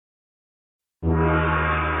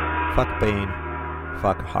Fuck pain,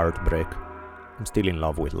 fuck heartbreak. I'm still in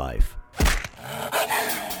love with life.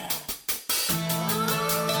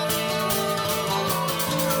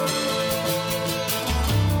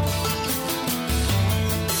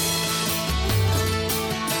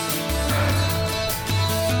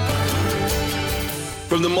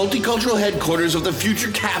 From the multicultural headquarters of the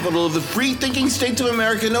future capital of the free-thinking states of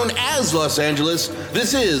America known as Los Angeles,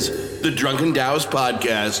 this is the Drunken Taoist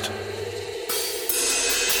Podcast.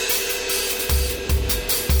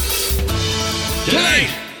 Tonight,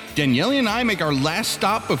 Daniele and I make our last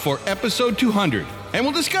stop before episode 200, and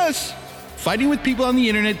we'll discuss fighting with people on the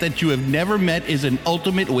internet that you have never met is an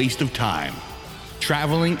ultimate waste of time.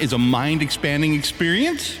 Traveling is a mind-expanding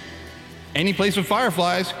experience. Any place with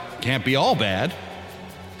fireflies can't be all bad.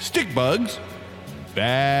 Stick bugs,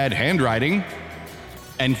 bad handwriting,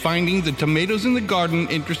 and finding the tomatoes in the garden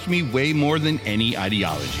interests me way more than any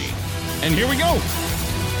ideology. And here we go.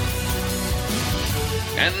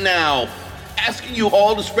 And now, asking you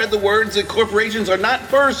all to spread the words that corporations are not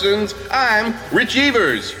persons, I'm Rich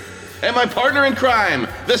Evers. And my partner in crime,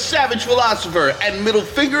 the savage philosopher and middle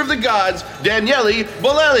finger of the gods, Daniele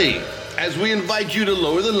Bolelli, as we invite you to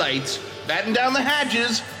lower the lights, batten down the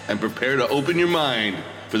hatches, and prepare to open your mind.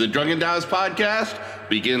 For the Drunken Taoist Podcast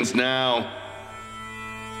begins now.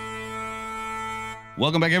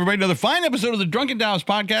 Welcome back, everybody, to another fine episode of the Drunken Taoist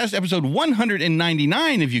Podcast, episode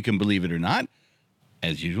 199, if you can believe it or not.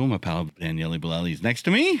 As usual, my pal Daniele Bolelli is next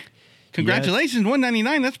to me. Congratulations,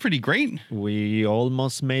 199. That's pretty great. We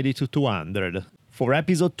almost made it to 200. For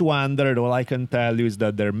episode 200, all I can tell you is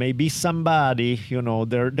that there may be somebody,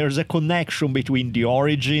 there's a connection between the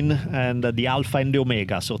origin and the alpha and the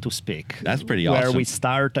omega, so to speak. That's pretty awesome. Where we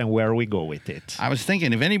start and where we go with it. I was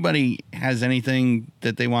thinking, if anybody has anything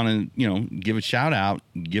that they want to, give a shout out,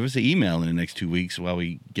 give us an email in the next 2 weeks while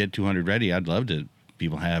we get 200 ready. I'd love to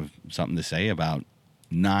people have something to say about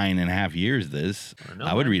 9.5 years this.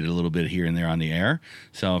 I would read it a little bit here and there on the air.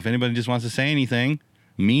 So if anybody just wants to say anything,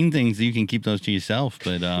 mean things, you can keep those to yourself.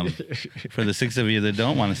 But for the 6 of you that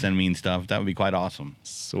don't want to send mean stuff, that would be quite awesome.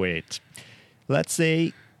 Sweet. Let's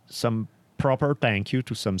say some proper thank you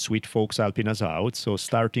to some sweet folks helping us out. So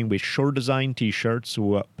starting with Shore Design T-shirts,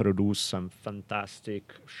 who produce some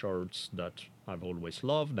fantastic shirts that I've always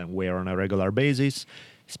loved and wear on a regular basis.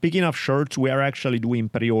 Speaking of shirts, we are actually doing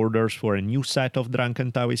pre-orders for a new set of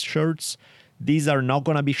Drunken Taoist shirts. These are not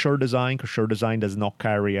going to be Shore Design, because Shore Design does not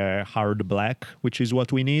carry a hard black, which is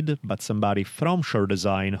what we need. But somebody from Shore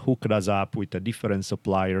Design hooked us up with the different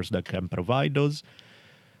suppliers that can provide those.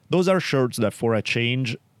 Those are shirts that, for a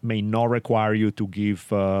change, may not require you to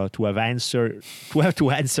have to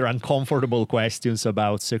answer uncomfortable questions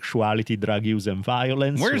about sexuality, drug use, and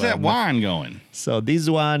violence. Where's that wine going? So this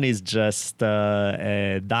one is just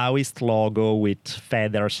a Taoist logo with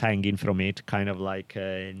feathers hanging from it, kind of like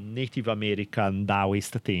a Native American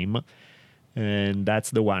Taoist theme. And that's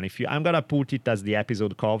the one. I'm gonna put it as the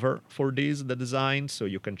episode cover for the design, so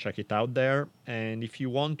you can check it out there. And if you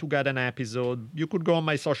want to get an episode, you could go on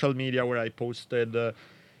my social media where I posted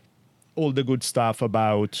all the good stuff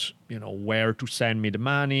about, where to send me the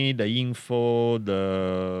money, the info,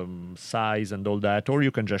 the size, and all that. Or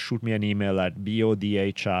you can just shoot me an email at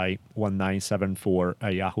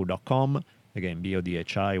bodhi1974@yahoo.com. Again,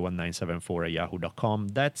 bodhi1974@yahoo.com.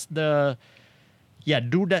 That's the... Yeah,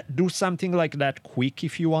 do something like that quick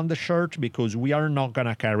if you want the shirt, because we are not going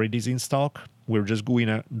to carry this in stock. We're just doing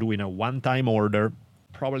a one-time order.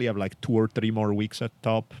 Probably have like 2 or 3 more weeks at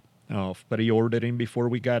top of pre-ordering before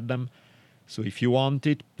we get them. So if you want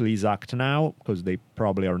it, please act now, because they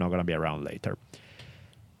probably are not going to be around later.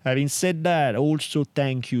 Having said that, also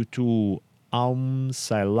thank you to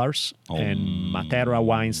Cellars and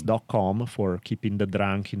MaterraWines.com for keeping the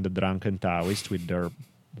drunk in the Drunken Taoist with their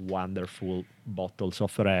wonderful bottles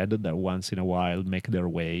of red that once in a while make their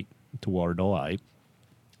way toward OI.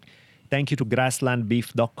 Thank you to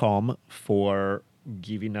grasslandbeef.com for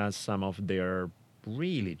giving us some of their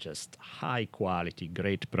really just high quality,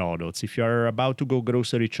 great products. If you're about to go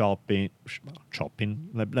grocery shopping,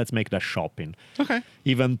 let's make that shopping. Okay.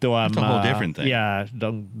 Even though I'm... It's a whole different thing. Yeah,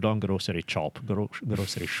 don't grocery shop.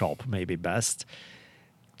 Grocery shop may be best.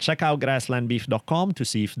 Check out grasslandbeef.com to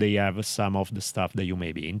see if they have some of the stuff that you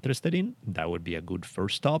may be interested in. That would be a good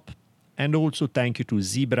first stop. And also thank you to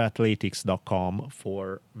zebraathletics.com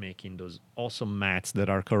for making those awesome mats that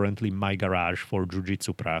are currently in my garage for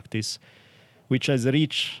jiu-jitsu practice, which, as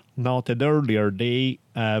Rich noted earlier, they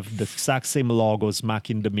have the exact same logo smack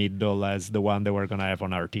in the middle as the one that we're going to have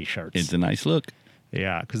on our T-shirts. It's a nice look.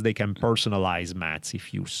 Yeah, because they can personalize mats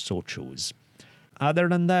if you so choose. Other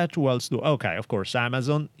than that, who else do? Okay, of course,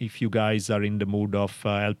 Amazon. If you guys are in the mood of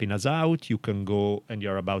helping us out, you can go, and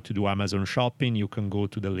you're about to do Amazon shopping, you can go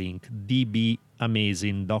to the link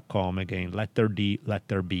dbamazing.com. Again, letter D,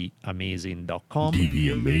 letter B, amazing.com.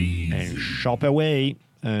 And shop away.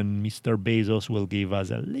 And Mr. Bezos will give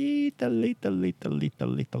us a little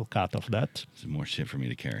cut of that. Some more shit for me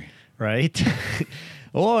to carry. Right?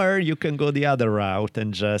 Or you can go the other route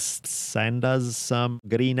and just send us some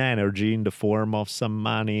green energy in the form of some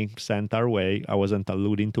money sent our way. I wasn't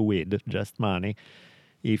alluding to weed, just money.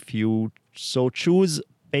 If you so choose,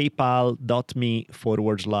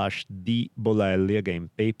 paypal.me/D Bolelli. Again,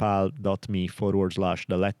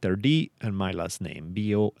 paypal.me/the letter D and my last name,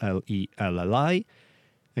 Bolelli.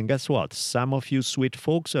 And guess what? Some of you sweet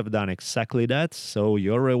folks have done exactly that. So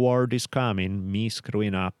your reward is coming, me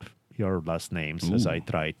screwing up your last names as I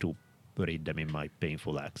try to read them in my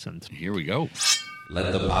painful accent. Here we go.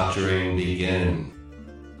 Let the pottering begin.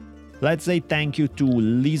 Let's say thank you to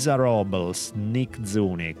Lisa Robles, Nick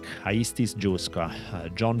Zunik, Aistis Juska,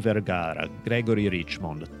 John Vergara, Gregory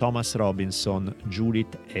Richmond, Thomas Robinson,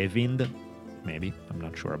 Judith Evind, maybe, I'm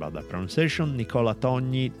not sure about that pronunciation, Nicola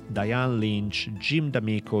Togni, Diane Lynch, Jim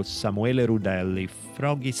D'Amico, Samuele Rudelli,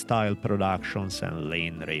 Froggy Style Productions, and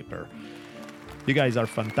Lane Raper. You guys are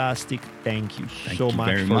fantastic. Thank you so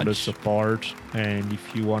much for the support. And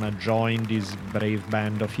if you want to join this brave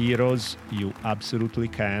band of heroes, you absolutely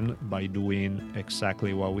can by doing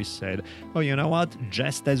exactly what we said. Oh, you know what?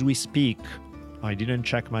 Just as we speak, I didn't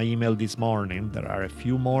check my email this morning. There are a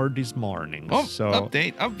few more this morning. Oh, so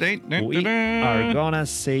update. we are gonna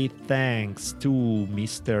say thanks to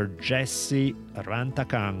Mr. Jesse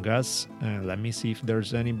Rantakangas. Let me see if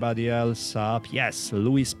there's anybody else up. Yes,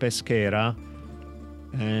 Luis Pesquera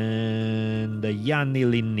and Yanni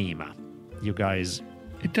Linnima. You guys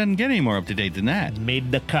It doesn't get any more up to date than that.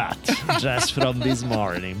 made the cut just from this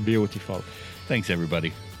morning. Beautiful. Thanks,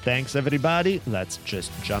 everybody. Thanks, everybody. Let's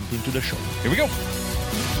just jump into the show. Here we go.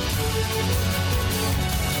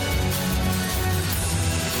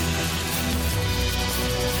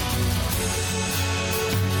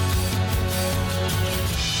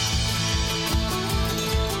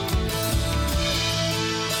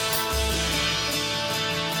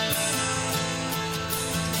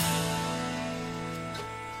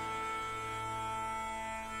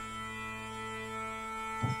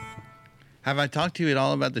 Have I talked to you at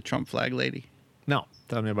all about the Trump flag lady? No,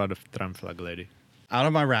 tell me about the Trump flag lady. Out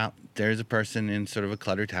on my route, there's a person in sort of a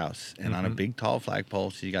cluttered house, and on a big, tall flagpole,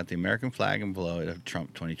 she got the American flag, and below it a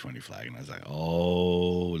Trump 2020 flag. And I was like,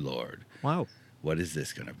 oh, Lord, Wow. what is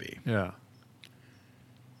this going to be? Yeah.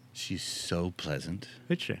 She's so pleasant.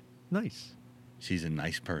 Is she? Nice. She's a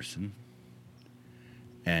nice person.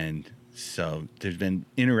 And so there's been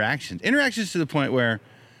interactions to the point where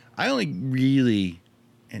I only really,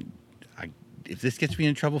 and if this gets me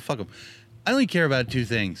in trouble, fuck them. I only care about two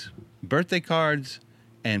things: birthday cards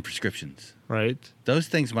and prescriptions. Right. Those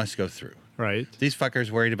things must go through. Right. These fuckers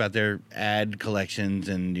worried about their ad collections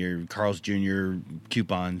and your Carl's Jr.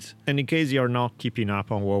 coupons. And in case you're not keeping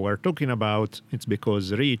up on what we're talking about, it's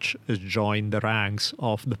because Rich has joined the ranks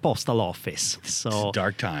of the postal office. So It's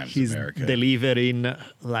dark times, he's America. delivering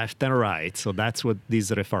left and right. So that's what this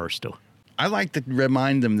refers to. I like to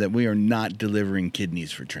remind them that we are not delivering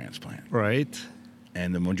kidneys for transplant. Right.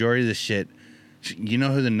 And the majority of this shit, you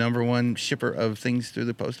know who the number one shipper of things through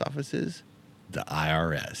the post office is? The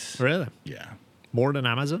IRS. Really? Yeah. More than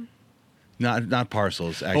Amazon? Not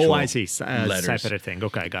parcels, actual I see. letters. Separate thing.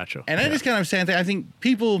 Okay, gotcha. And I just kind of saying that I think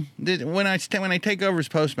people, when I take over as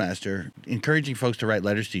postmaster, encouraging folks to write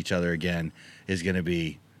letters to each other again is going to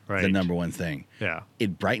be the Right. number one thing. Yeah.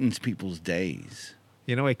 It brightens people's days.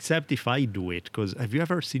 You know, except if I do it, because have you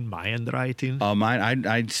ever seen my handwriting? Mine,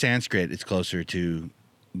 I Sanskrit. It's closer to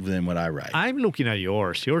than what I write. I'm looking at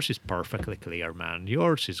yours. Yours is perfectly clear, man.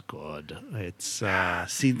 Yours is good. It's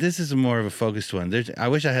See, this is more of a focused one. I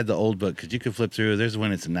wish I had the old book because you could flip through. There's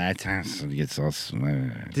when it's nighttime, so it gets all.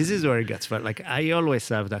 this is where it gets fun. Like I always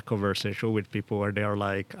have that conversation with people where they're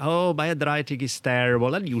like, "Oh, my handwriting is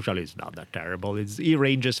terrible," and usually it's not that terrible. It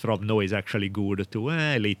ranges from no, it's actually good to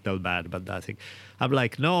a little bad, but nothing. I'm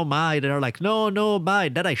like, "No, mine." They're like, "No,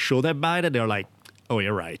 mine." Then I show them mine, and they're like, "Oh,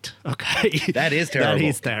 you're right. Okay, That is terrible. That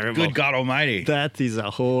is terrible. Good God Almighty. That is a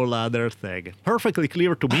whole other thing. Perfectly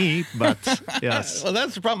clear to me, but yes, Well,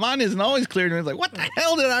 that's the problem. Mine isn't always clear to me. It's like, what the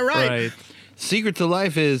hell did I write? right. Secret to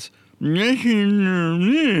life is. Yeah,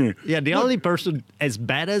 the only person as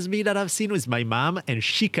bad as me that I've seen was my mom, and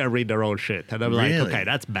she can read her own shit. And I'm like, Really? okay,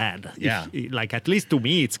 that's bad. Yeah. Like, at least to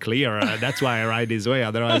me, it's clear. That's why I write this way.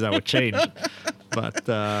 Otherwise, I would change. But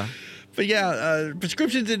But yeah,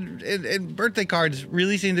 prescriptions and birthday cards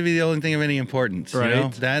really seem to be the only thing of any importance. Right. You know?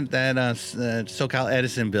 That SoCal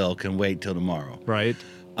Edison bill can wait till tomorrow. Right.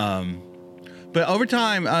 But over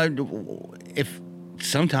time, if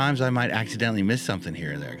sometimes I might accidentally miss something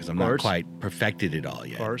here and there because I'm not quite perfected it all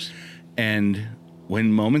yet. Of course. And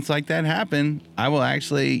when moments like that happen, I will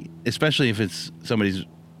actually, especially if it's somebody's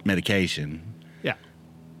medication, Yeah.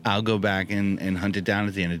 I'll go back and hunt it down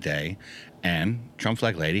at the end of the day. And Trump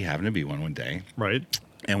Flag Lady happened to be one day. Right.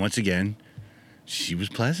 And once again, she was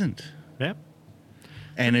pleasant. Yeah.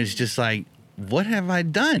 And it's just like, what have I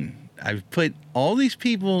done? I've put all these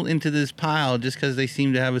people into this pile just because they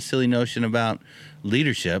seem to have a silly notion about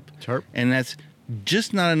leadership. Sure. And that's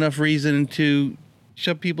just not enough reason to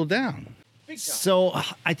shut people down. So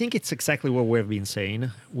I think it's exactly what we've been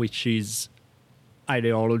saying, which is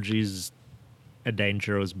ideology is a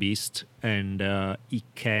dangerous beast, and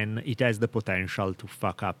it has the potential to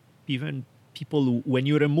fuck up even people who, when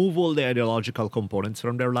you remove all the ideological components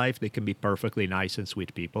from their life, they can be perfectly nice and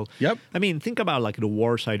sweet people. Yep. I mean, think about like the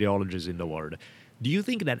worst ideologies in the world. Do you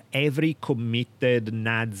think that every committed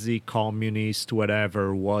Nazi, communist,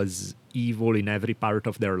 whatever, was evil in every part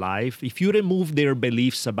of their life? If you remove their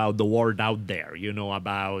beliefs about the world out there, you know,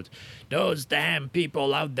 about those damn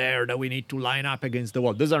people out there that we need to line up against the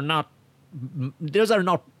world, those are not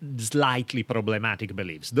slightly problematic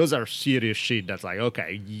beliefs. Those are serious shit that's like,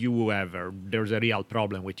 okay, there's a real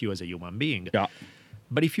problem with you as a human being. Yeah.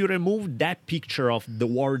 But if you remove that picture of the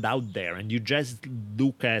world out there and you just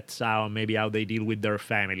look at how they deal with their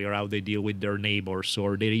family or how they deal with their neighbors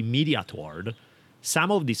or their immediate world,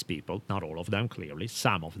 some of these people, not all of them clearly,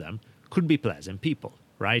 some of them could be pleasant people,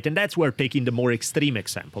 right? And that's where taking the more extreme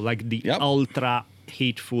example, like the ultra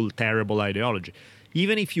hateful, terrible ideology.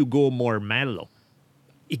 Even if you go more mellow,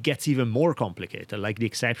 it gets even more complicated. Like the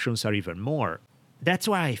exceptions are even more. That's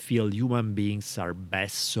why I feel human beings are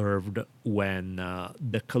best served when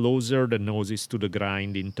the closer the nose is to the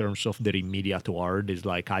grind in terms of their immediate world is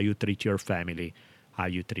like how you treat your family, how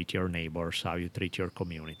you treat your neighbors, how you treat your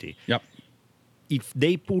community. Yep. If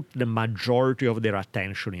they put the majority of their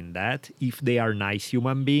attention in that, if they are nice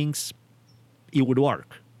human beings, it would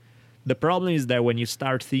work. The problem is that when you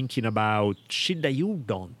start thinking about shit that you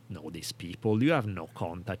don't know these people, you have no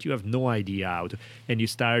contact, you have no idea how to, and you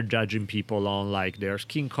start judging people on like their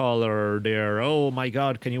skin color, their, oh my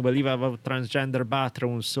God, can you believe I have a transgender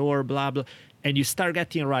bathrooms or blah, blah. And you start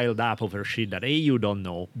getting riled up over shit that A, you don't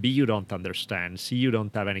know, B, you don't understand, C, you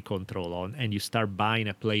don't have any control on, and you start buying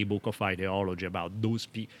a playbook of ideology about those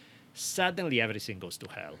people. Suddenly everything goes to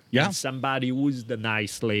hell. Yeah. And somebody who's the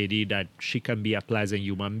nice lady that she can be a pleasant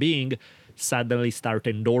human being suddenly start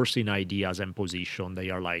endorsing ideas and position. They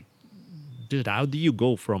are like, dude, how do you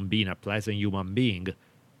go from being a pleasant human being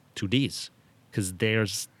to this? Because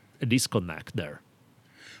there's a disconnect there.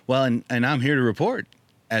 Well, and I'm here to report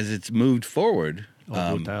as it's moved forward.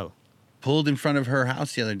 Good hell. Pulled in front of her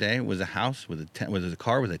house the other day was a house with a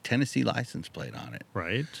car with a Tennessee license plate on it.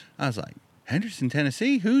 Right? I was like, Henderson,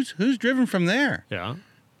 Tennessee? Who's driven from there? Yeah.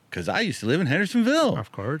 Because I used to live in Hendersonville.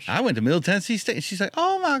 Of course. I went to Middle Tennessee State. She's like,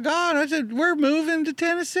 oh, my God. I said, we're moving to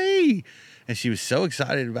Tennessee. And she was so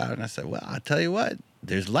excited about it. And I said, well, I'll tell you what.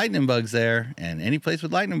 There's lightning bugs there. And any place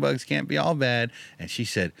with lightning bugs can't be all bad. And she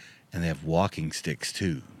said, and they have walking sticks,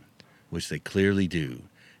 too, which they clearly do.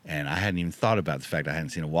 And I hadn't even thought about the fact I hadn't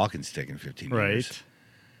seen a walking stick in 15 years. Right.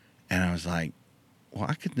 And I was like, well,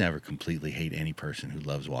 I could never completely hate any person who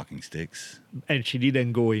loves walking sticks. And she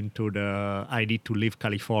didn't go into the I need to leave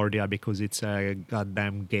California because it's a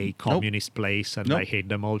goddamn gay communist place and I hate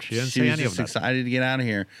them all. She didn't say was any of just that. excited to get out of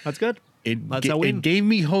here. That's good. That's a win. It gave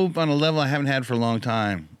me hope on a level I haven't had for a long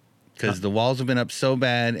time because the walls have been up so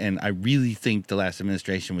bad, and I really think the last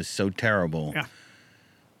administration was so terrible. Yeah.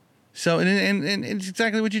 So, and it's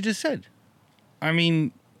exactly what you just said. I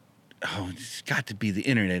mean, it's got to be the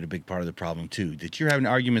internet a big part of the problem, too. That you're having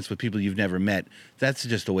arguments with people you've never met. That's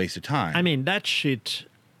just a waste of time. I mean, that shit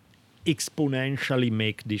exponentially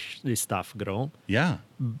make this stuff grow. Yeah.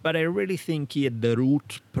 But I really think the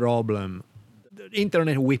root problem, the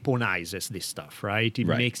internet weaponizes this stuff, right? It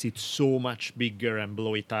makes it so much bigger and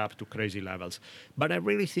blow it up to crazy levels. But I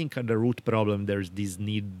really think at the root problem, there's this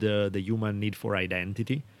need, the human need for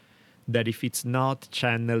identity. That if it's not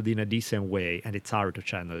channeled in a decent way, and it's hard to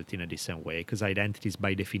channel it in a decent way, because identity is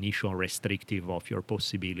by definition restrictive of your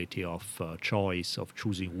possibility of choice, of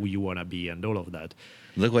choosing who you want to be, and all of that.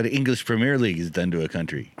 Look what the English Premier League has done to a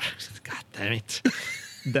country. God damn it.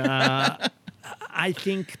 I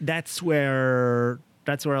think that's where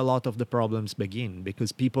that's where a lot of the problems begin,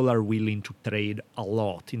 because people are willing to trade a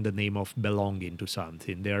lot in the name of belonging to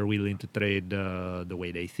something. They are willing to trade the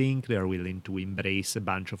way they think. They are willing to embrace a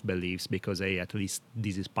bunch of beliefs because, hey, at least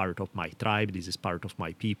this is part of my tribe. This is part of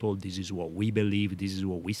my people. This is what we believe. This is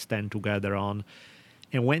what we stand together on.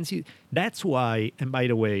 And that's why, and by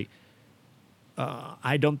the way,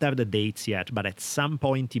 I don't have the dates yet, but at some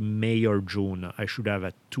point in May or June, I should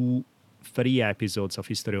have 2 free episodes of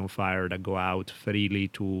History on Fire that go out freely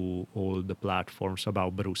to all the platforms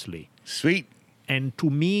about Bruce Lee. Sweet. And to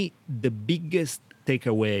me, the biggest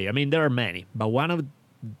takeaway, I mean, there are many, but one of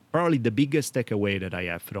probably the biggest takeaway that I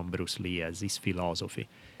have from Bruce Lee as his philosophy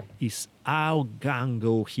is how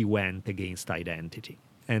gung-ho he went against identity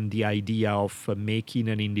and the idea of making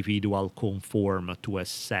an individual conform to a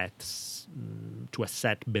set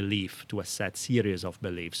belief, to a set series of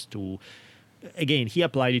beliefs, again, he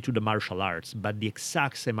applied it to the martial arts, but the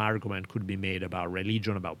exact same argument could be made about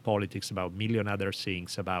religion, about politics, about a million other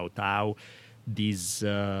things, about how this,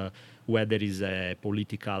 whether it's a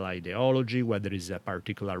political ideology, whether it's a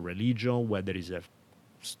particular religion, whether it's a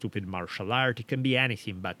stupid martial art, it can be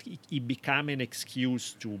anything, but it became an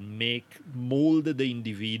excuse to mold the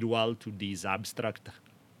individual to this abstract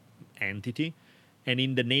entity. And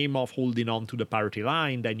in the name of holding on to the party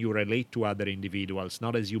line, then you relate to other individuals,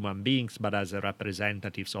 not as human beings, but as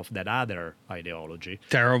representatives of that other ideology.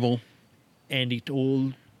 Terrible. And it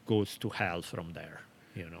all goes to hell from there.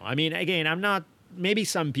 I mean, again, maybe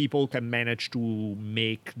some people can manage to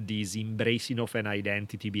make this embracing of an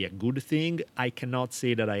identity be a good thing. I cannot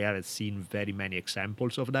say that I haven't seen very many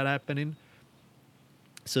examples of that happening.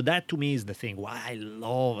 So that to me is the thing why I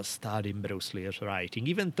love studying Bruce Lee's writing,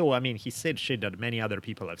 even though, I mean, he said shit that many other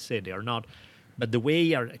people have said they are not, but the way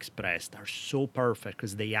they are expressed are so perfect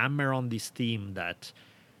because they hammer on this theme that,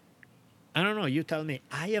 I don't know, you tell me,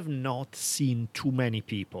 I have not seen too many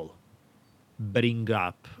people bring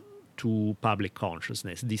up to public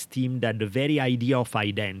consciousness this theme that the very idea of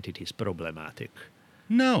identity is problematic.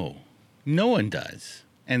 No one does.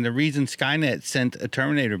 And the reason Skynet sent a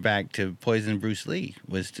Terminator back to poison Bruce Lee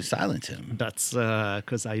was to silence him. That's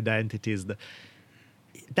because identity is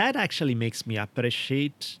that actually makes me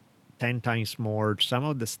appreciate 10 times more some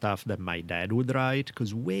of the stuff that my dad would write.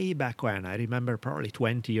 Because way back when, I remember probably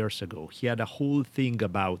 20 years ago, he had a whole thing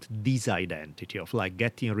about this identity, of like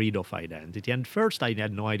getting rid of identity. And first, I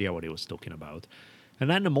had no idea what he was talking about. And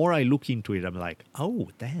then the more I look into it, I'm like, oh,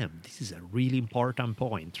 damn, this is a really important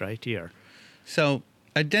point right here. So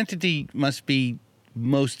identity must be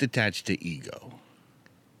most attached to ego.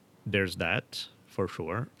 There's that, for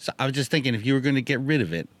sure. So I was just thinking, if you were going to get rid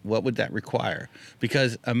of it, what would that require?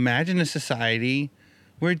 Because imagine a society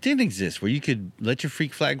where it didn't exist, where you could let your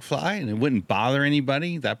freak flag fly and it wouldn't bother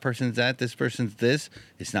anybody. That person's that, this person's this.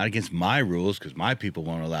 It's not against my rules because my people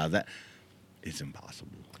won't allow that. It's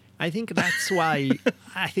impossible. I think that's why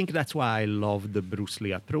I love the Bruce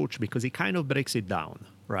Lee approach, because he kind of breaks it down,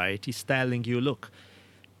 right? He's telling you, look,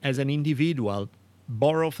 as an individual,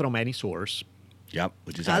 borrow from any source. Yep,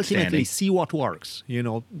 which is ultimately outstanding. See what works.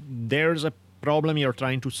 There's a problem you're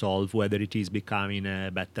trying to solve, whether it is becoming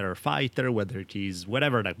a better fighter, whether it is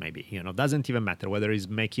whatever that may be. Doesn't even matter whether it's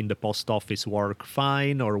making the post office work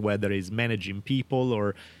fine, or whether it's managing people,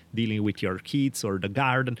 or dealing with your kids, or the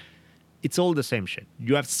garden. It's all the same shit.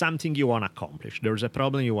 You have something you want to accomplish. There's a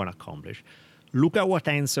problem you want to accomplish. Look at what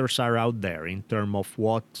answers are out there in terms of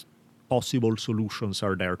what possible solutions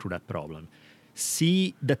are there to that problem.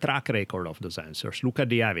 See the track record of those answers. Look at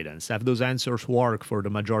the evidence. Have those answers work for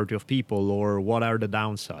the majority of people, or what are the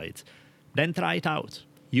downsides? Then try it out.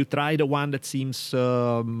 You try the one that seems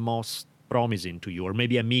most promising to you, or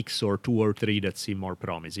maybe a mix or 2 or 3 that seem more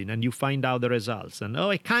promising, and you find out the results. And,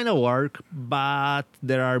 it kind of works, but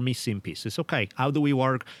there are missing pieces. Okay, how do we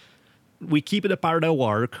work? We keep the part that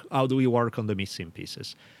work. How do we work on the missing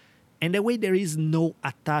pieces? And the way there is no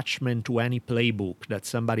attachment to any playbook that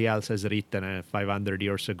somebody else has written 500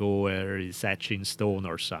 years ago, or is etched in stone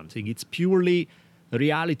or something. It's purely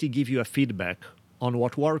reality give you a feedback on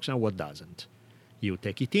what works and what doesn't. You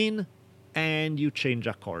take it in and you change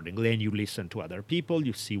accordingly, and you listen to other people.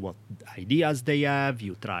 You see what ideas they have.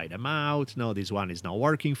 You try them out. No, this one is not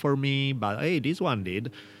working for me, but hey, this one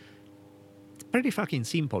did. It's pretty fucking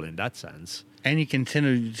simple in that sense. And you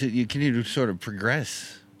continue to sort of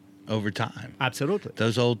progress over time. Absolutely.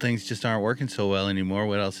 Those old things just aren't working so well anymore.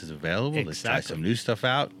 What else is available? Exactly. Let's try some new stuff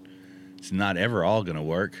out. It's not ever all going to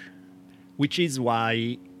work. Which is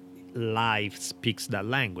why life speaks that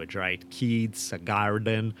language, right? Kids, a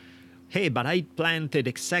garden, hey, but I planted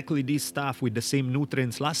exactly this stuff with the same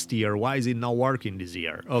nutrients last year. Why is it not working this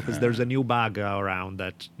year? Oh, because there's a new bug around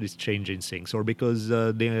that is changing things, or because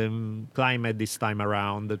the climate this time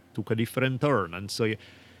around took a different turn, and so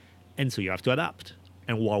you have to adapt.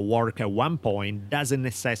 And what worked at one point doesn't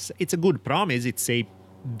necessarily. It's a good promise.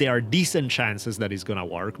 There are decent chances that it's gonna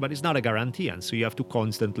work, but it's not a guarantee, and so you have to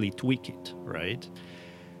constantly tweak it, right?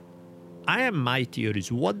 I am my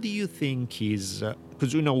theories. What do you think is...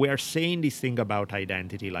 Because, we are saying this thing about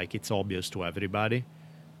identity like it's obvious to everybody.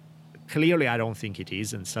 Clearly, I don't think it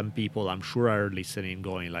is. And some people, I'm sure, are listening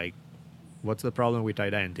going like, what's the problem with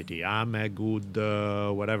identity? I'm a good,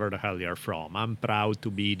 whatever the hell you're from. I'm proud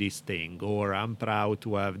to be this thing. Or I'm proud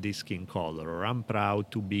to have this skin color. Or I'm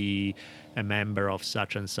proud to be a member of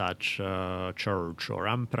such and such church. Or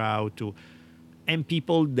I'm proud to... And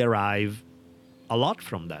people derive a lot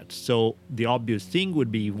from that. So the obvious thing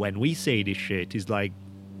would be when we say this shit is like,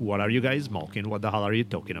 what are you guys mocking? What the hell are you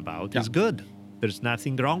talking about? It's good. There's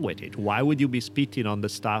nothing wrong with it. Why would you be spitting on the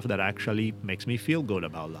stuff that actually makes me feel good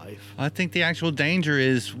about life? I think the actual danger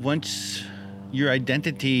is once your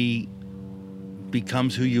identity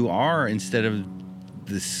becomes who you are instead of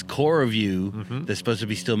this core of you that's supposed to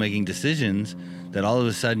be still making decisions, that all of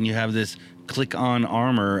a sudden you have this click-on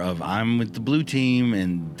armor of I'm with the blue team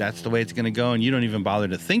and that's the way it's going to go, and you don't even bother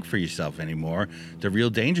to think for yourself anymore. The real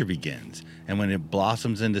danger begins. And when it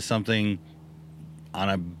blossoms into something on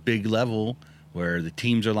a big level where the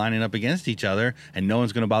teams are lining up against each other and no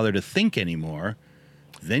one's going to bother to think anymore,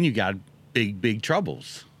 then you got big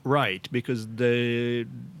troubles. Right, because the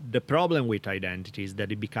problem with identity is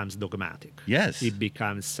that it becomes dogmatic. Yes. It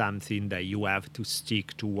becomes something that you have to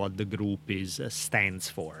stick to what the group stands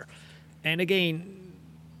for. And again,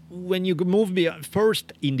 when you move beyond,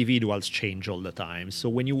 first, individuals change all the time. So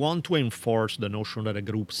when you want to enforce the notion that a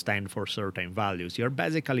group stands for certain values, you're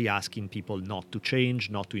basically asking people not to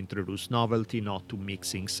change, not to introduce novelty, not to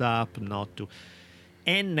mix things up, not to...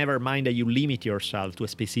 And never mind that you limit yourself to a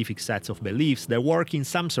specific sets of beliefs that work in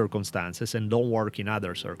some circumstances and don't work in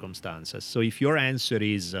other circumstances. So if your answer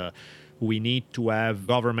is we need to have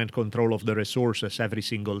government control of the resources every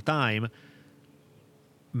single time,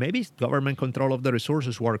 maybe government control of the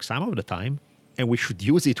resources works some of the time, and we should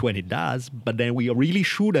use it when it does, but then we really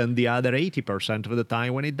shouldn't the other 80% of the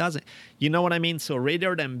time when it doesn't. You know what I mean? So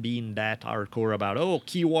rather than being that hardcore about,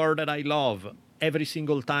 keyword that I love, every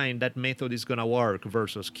single time that method is going to work,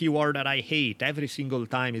 versus keyword that I hate, every single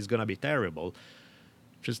time is going to be terrible,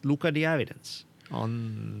 just look at the evidence.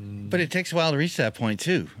 But it takes a while to reach that point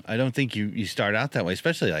too. I don't think you start out that way,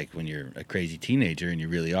 especially like when you're a crazy teenager and you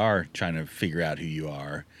really are trying to figure out who you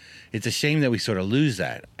are. It's a shame that we sort of lose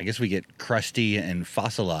that. I guess we get crusty and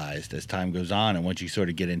fossilized as time goes on, and once you sort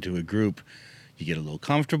of get into a group, you get a little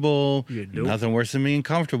comfortable. Nothing worse than being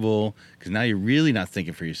comfortable, because now you're really not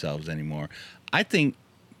thinking for yourselves anymore. I think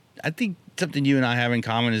something you and I have in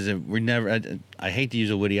common is that we're never, I hate to use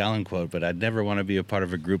a Woody Allen quote, but I'd never want to be a part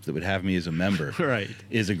of a group that would have me as a member. Right.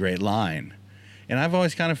 Is a great line. And I've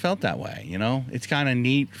always kind of felt that way, It's kind of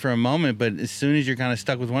neat for a moment, but as soon as you're kind of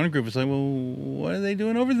stuck with one group, it's like, well, what are they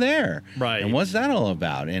doing over there? Right. And what's that all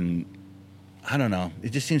about? And I don't know.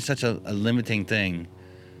 It just seems such a limiting thing.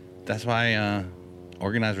 That's why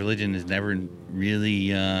organized religion has never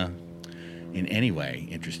really in any way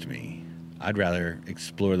interested me. I'd rather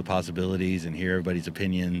explore the possibilities and hear everybody's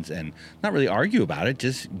opinions and not really argue about it.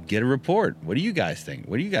 Just get a report. What do you guys think?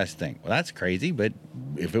 What do you guys think? Well, that's crazy, but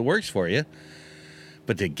if it works for you.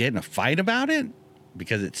 But to get in a fight about it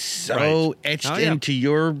because it's so etched into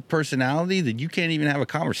your personality that you can't even have a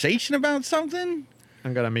conversation about something.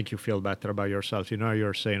 I'm going to make you feel better about yourself.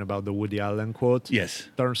 You're saying about the Woody Allen quote? Yes.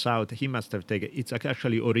 Turns out he must have taken... It's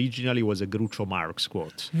actually originally was a Groucho Marx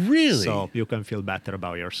quote. Really? So you can feel better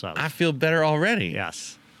about yourself. I feel better already.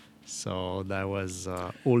 Yes. So that was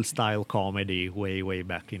old-style comedy way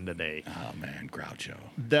back in the day. Oh, man, Groucho.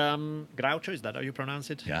 Groucho, is that how you pronounce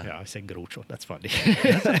it? Yeah. Yeah, I say Groucho. That's funny.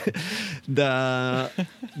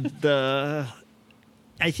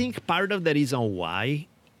 I think part of the reason why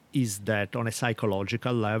is that on a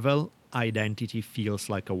psychological level, identity feels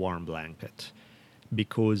like a warm blanket.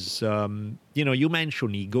 Because, you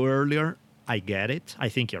mentioned ego earlier. I get it. I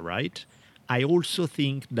think you're right. I also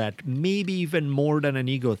think that maybe even more than an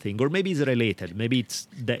ego thing, or maybe it's related, maybe it's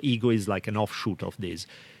the ego is like an offshoot of this,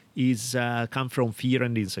 is come from fear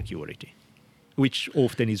and insecurity, which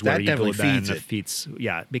often is where that ego then fits.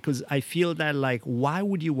 Yeah, because I feel that like, why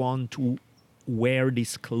would you want to wear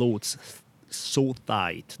these clothes so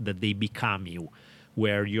tight that they become you,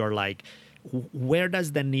 where you're like, where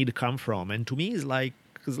does the need come from? And to me, it's like,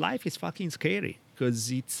 because life is fucking scary,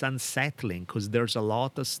 because it's unsettling, because there's a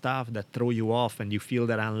lot of stuff that throw you off, and you feel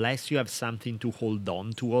that unless you have something to hold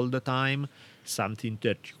on to all the time, something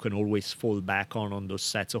that you can always fall back on those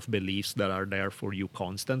sets of beliefs that are there for you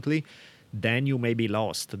constantly, then you may be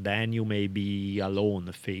lost. Then you may be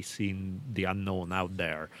alone facing the unknown out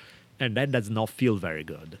there. And that does not feel very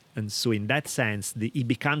good. And so in that sense, it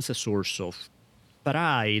becomes a source of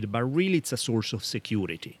pride, but really it's a source of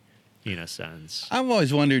security, in a sense. I've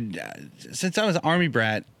always wondered, since I was an Army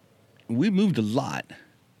brat, we moved a lot,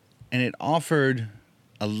 and it offered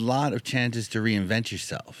a lot of chances to reinvent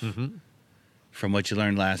yourself from what you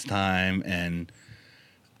learned last time. And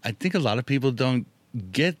I think a lot of people don't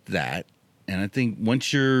get that. And I think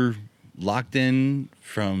once you're locked in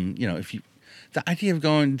from, the idea of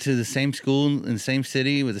going to the same school in the same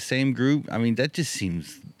city with the same group, I mean, that just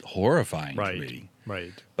seems horrifying to me.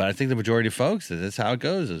 Right. But I think the majority of folks, that's how it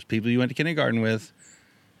goes. Those people you went to kindergarten with,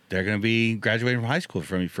 they're going to be graduating from high school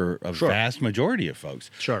for a vast majority of folks.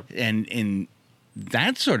 Sure. And in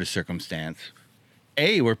that sort of circumstance,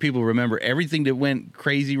 where people remember everything that went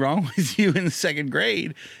crazy wrong with you in the second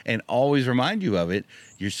grade and always remind you of it,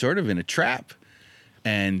 you're sort of in a trap.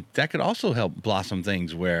 And that could also help blossom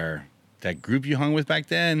things where that group you hung with back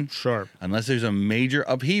then, unless there's a major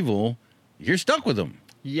upheaval, you're stuck with them.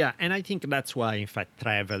 Yeah, and I think that's why, in fact,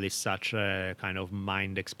 travel is such a kind of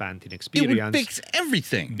mind-expanding experience. It would fix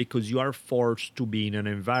everything. Because you are forced to be in an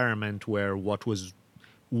environment where what was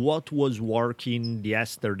working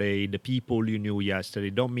yesterday, the people you knew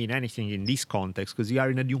yesterday, don't mean anything in this context, because you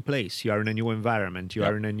are in a new place, you are in a new environment, you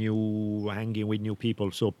are in a new, hanging with new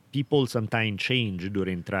people. So people sometimes change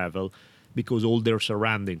during travel because all their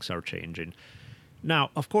surroundings are changing.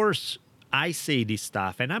 Now, of course, I say this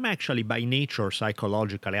stuff, and I'm actually by nature,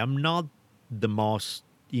 psychologically, I'm not the most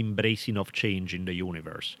embracing of change in the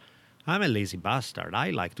universe. I'm a lazy bastard.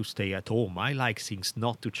 I like to stay at home. I like things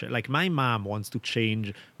not to change. Like my mom wants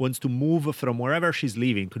to move from wherever she's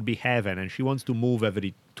living, could be heaven, and she wants to move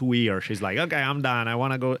every 2 years. She's like, okay, I'm done. I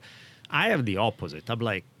want to go. I have the opposite. I'm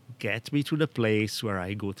like, get me to the place where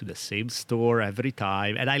I go to the same store every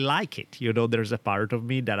time, and I like it. There's a part of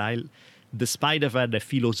me that despite the fact that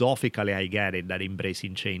philosophically I get it, that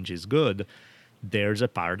embracing change is good, there's a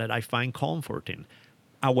part that I find comfort in.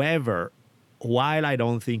 However, while I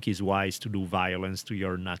don't think it's wise to do violence to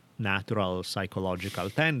your natural psychological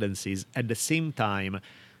tendencies, at the same time,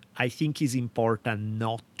 I think it's important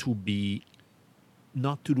not to do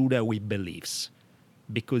that with beliefs,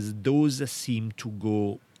 because those seem to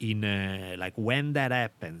go in when that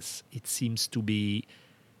happens, it seems to be,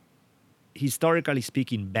 historically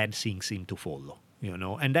speaking, bad things seem to follow,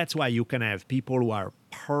 and that's why you can have people who are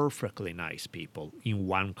perfectly nice people in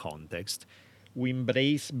one context, who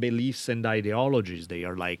embrace beliefs and ideologies. They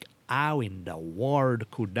are like, how in the world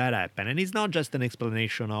could that happen? And it's not just an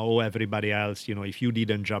explanation of everybody else, if you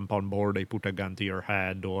didn't jump on board, they put a gun to your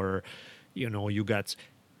head, or, you got...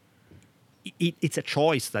 It's a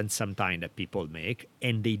choice that sometimes that people make,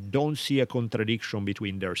 and they don't see a contradiction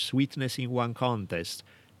between their sweetness in one context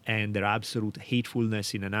and their absolute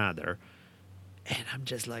hatefulness in another. And I'm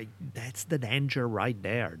just like, that's the danger right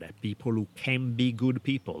there, that people who can be good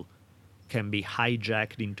people can be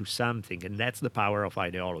hijacked into something. And that's the power of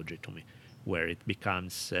ideology to me, where it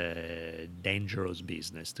becomes a dangerous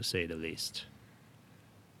business, to say the least.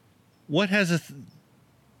 What has a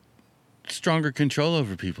stronger control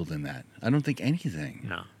over people than that? I don't think anything.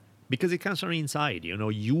 No. Because it comes from inside,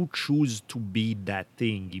 you choose to be that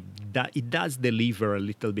thing. It does deliver a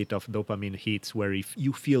little bit of dopamine hits, where if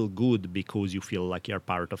you feel good because you feel like you're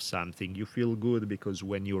part of something, you feel good because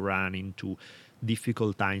when you run into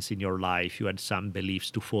difficult times in your life, you had some beliefs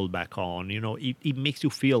to fall back on, it makes you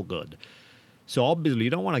feel good. So obviously you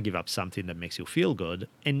don't want to give up something that makes you feel good.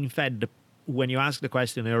 And in fact, when you asked the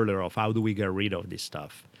question earlier of how do we get rid of this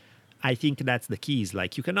stuff, I think that's the key. Is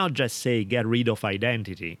like, you cannot just say get rid of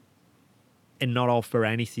identity and not offer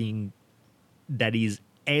anything that is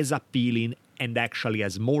as appealing and actually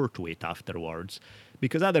has more to it afterwards.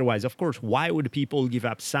 Because otherwise, of course, why would people give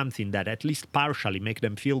up something that at least partially make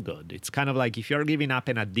them feel good? It's kind of like if you're giving up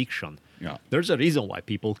an addiction, there's a reason why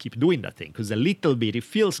people keep doing that thing, because a little bit, it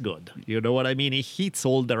feels good. You know what I mean? It hits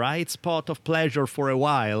all the right spot of pleasure for a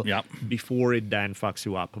while before it then fucks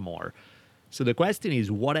you up more. So the question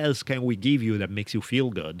is, what else can we give you that makes you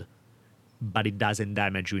feel good, but it doesn't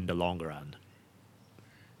damage you in the long run?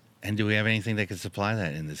 And do we have anything that can supply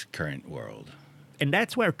that in this current world? And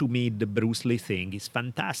that's where, to me, the Bruce Lee thing is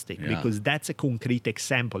fantastic because that's a concrete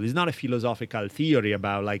example. It's not a philosophical theory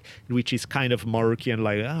about like, which is kind of murky and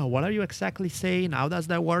like, oh, what are you exactly saying? How does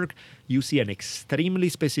that work? You see an extremely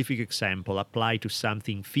specific example applied to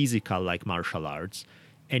something physical like martial arts,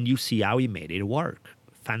 and you see how he made it work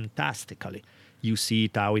fantastically. You see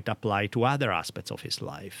it how it applied to other aspects of his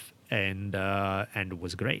life, and it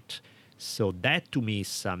was great. So that to me is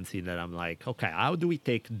something that I'm like, okay, how do we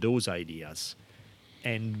take those ideas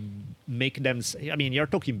and make them? I mean, you're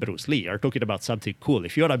talking Bruce Lee. You're talking about something cool.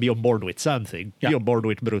 If you want to be on board with something, be on board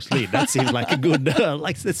with Bruce Lee. That seems like a good,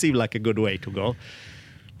 that seems like a good way to go.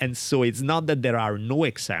 And so it's not that there are no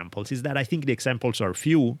examples. It's that I think the examples are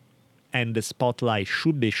few, and the spotlight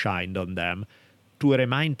should be shined on them to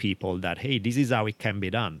remind people that, hey, this is how it can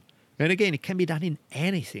be done. And again, it can be done in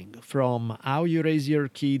anything, from how you raise your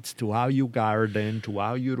kids to how you garden to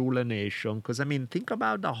how you rule a nation. Because, I mean, think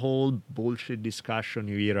about the whole bullshit discussion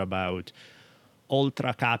you hear about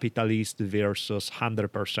ultra-capitalist versus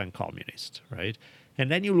 100% communist, right? And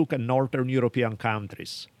then you look at Northern European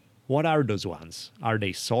countries. What are those ones? Are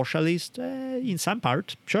they socialist? In some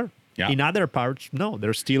part, sure. Yeah. In other parts, no.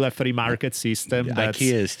 There's still a free market system.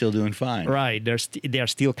 IKEA is still doing fine. Right. They're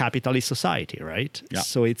still capitalist society, right? Yeah.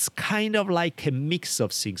 So it's kind of like a mix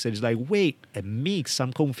of things. It's like, wait, a mix?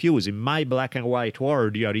 I'm confused. In my black and white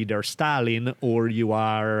world, you are either Stalin or you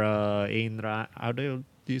are Ayn Rand. How do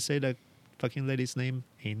you say the fucking lady's name?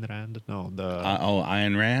 Ayn Rand? No.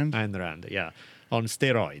 Ayn Rand? Ayn Rand, yeah. On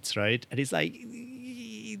steroids, right? And it's like...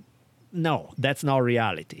 No, that's not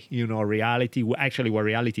reality. You know, reality, actually, where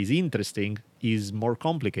reality is interesting is more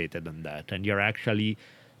complicated than that. And you're actually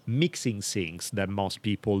mixing things that most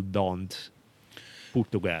people don't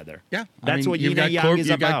put together. Yeah. That's what Yin and Yang is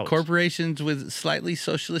about. You've got corporations with slightly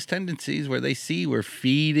socialist tendencies where they see we're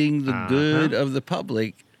feeding the good of the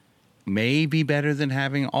public may be better than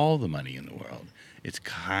having all the money in the world. It's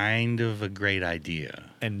kind of a great idea.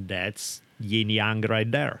 And that's yin yang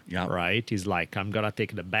right there, right? It's like, I'm going to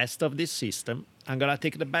take the best of this system. I'm going to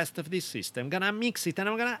take the best of this system. I'm going to mix it,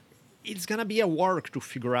 and it's going to be a work to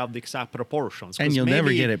figure out the exact proportions. And you'll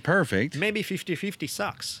never get it perfect. Maybe 50-50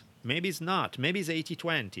 sucks. Maybe it's not. Maybe it's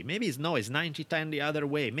 80-20. Maybe it's 90-10 the other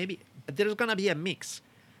way. Maybe there's going to be a mix.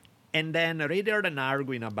 And then rather than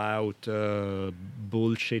arguing about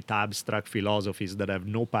bullshit abstract philosophies that have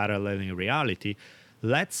no parallel in reality,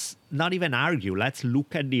 let's not even argue. Let's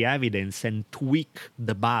look at the evidence and tweak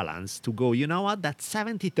the balance to go, you know what, that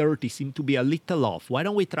 70-30 seemed to be a little off. Why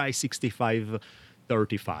don't we try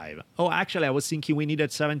 65-35? Oh, actually, I was thinking we needed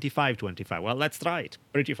 75-25. Well, let's try it.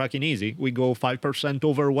 Pretty fucking easy. We go 5%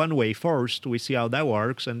 over one way first. We see how that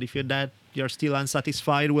works. And if you're still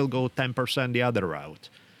unsatisfied, we'll go 10% the other route.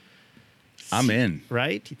 I'm in.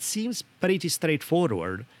 Right? It seems pretty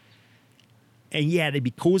straightforward. And yet,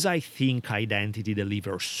 because I think identity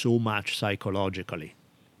delivers so much psychologically,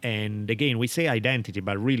 and again, we say identity,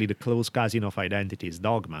 but really the close cousin of identity is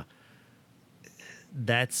dogma,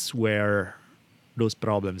 that's where those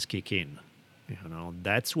problems kick in. You know,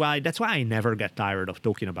 that's why I never get tired of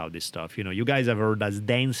talking about this stuff. You know, you guys have heard us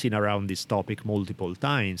dancing around this topic multiple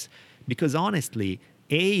times, because honestly,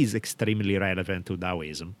 A is extremely relevant to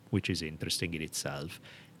Taoism, which is interesting in itself,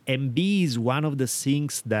 and B is one of the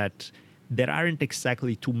things that there aren't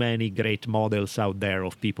exactly too many great models out there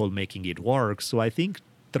of people making it work. So I think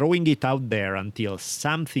throwing it out there until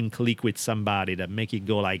something click with somebody that make it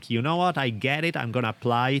go like, you know what, I get it, I'm going to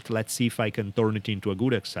apply it, let's see if I can turn it into a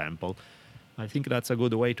good example. I think that's a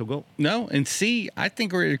good way to go. No, and C, I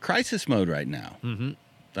think we're in crisis mode right now.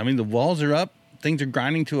 Mm-hmm. I mean, the walls are up, things are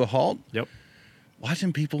grinding to a halt. Yep.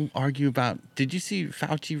 Watching people argue about, did you see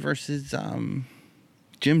Fauci versus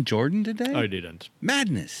Jim Jordan today? I didn't.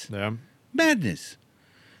 Madness. Yeah. Madness.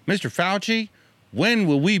 Mr. Fauci, when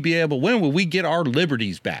will we get our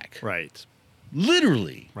liberties back? Right.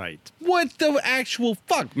 Literally. Right. What the actual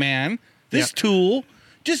fuck, man? This tool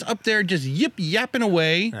just up there just yapping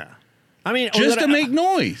away. Yeah. I mean, just to make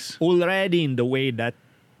noise. Already in the way that,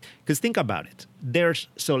 because think about it.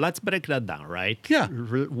 So let's break that down, right? Yeah.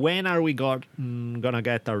 When are we gonna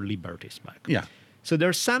get our liberties back? Yeah. So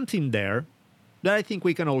there's something there that I think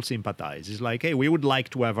we can all sympathize. It's like, hey, we would like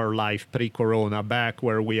to have our life pre-corona back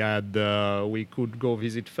where we could go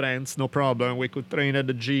visit friends, no problem. We could train at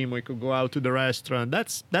the gym. We could go out to the restaurant.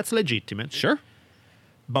 That's legitimate. Sure.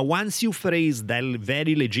 But once you phrase that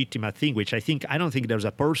very legitimate thing, which I don't think there's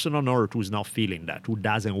a person on earth who's not feeling that, who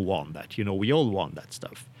doesn't want that. You know, we all want that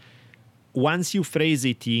stuff. Once you phrase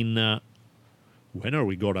it in, when are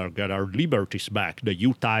we going to get our liberties back? The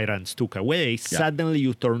you tyrants took away. Yeah. Suddenly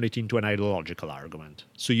you turn it into an ideological argument.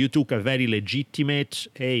 So you took a very legitimate,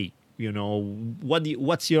 hey,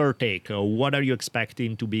 What's your take? What are you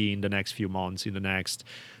expecting to be in the next few months? In the next,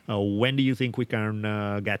 when do you think we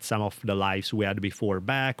can get some of the lives we had before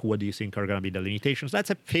back? What do you think are going to be the limitations? That's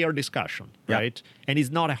a fair discussion, right? And it's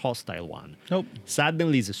not a hostile one. Nope.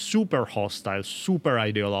 Suddenly, it's super hostile, super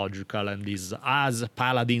ideological, and is as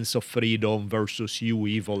paladins of freedom versus you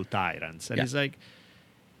evil tyrants. And it's like,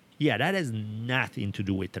 yeah, that has nothing to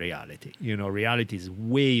do with reality. Reality is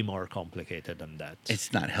way more complicated than that.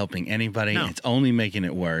 It's not helping anybody. No. It's only making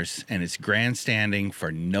it worse. And it's grandstanding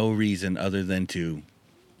for no reason other than to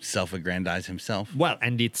self-aggrandize himself. Well,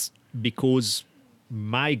 and it's because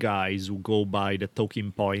my guys who go by the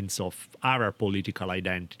talking points of our political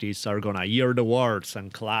identities are going to hear the words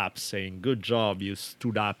and clap saying, good job, you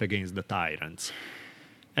stood up against the tyrants.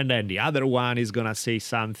 And then the other one is going to say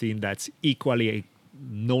something that's equally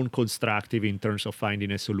non-constructive in terms of finding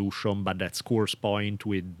a solution, but that scores point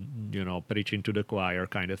with, preaching to the choir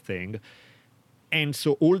kind of thing. And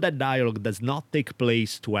so all that dialogue does not take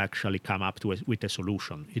place to actually come up with a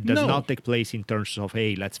solution. It does not take place in terms of,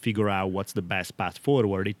 hey, let's figure out what's the best path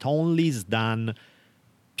forward. It only is done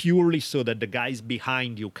purely so that the guys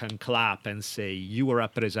behind you can clap and say, you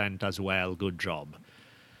represent us well, good job.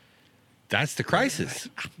 That's the crisis.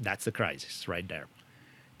 That's the crisis right there.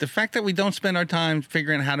 The fact that we don't spend our time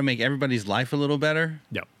figuring out how to make everybody's life a little better.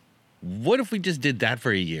 Yeah. What if we just did that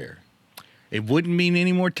for a year? It wouldn't mean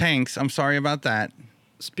any more tanks. I'm sorry about that.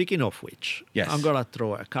 Speaking of which, yes. I'm going to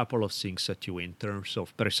throw a couple of things at you in terms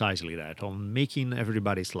of precisely that, on making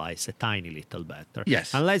everybody's lives a tiny little better.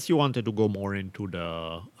 Yes. Unless you wanted to go more into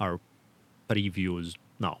our previews.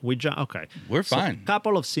 No, okay. We're fine. A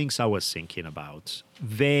couple of things I was thinking about.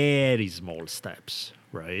 Very small steps,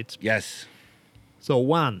 right? Yes. So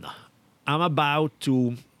one, I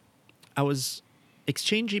was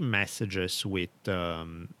exchanging messages with a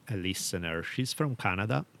listener. She's from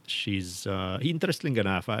Canada. She's, interesting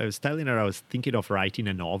enough, I was telling her I was thinking of writing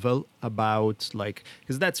a novel about,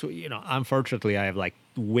 because that's, unfortunately I have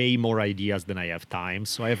way more ideas than I have time.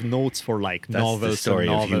 So I have notes for That's novels and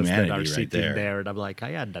novels that are sitting there. And I'm like,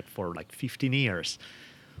 I had that for 15 years.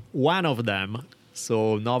 One of them,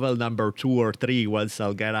 so novel number 2 or 3, once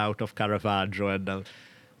I'll get out of Caravaggio, and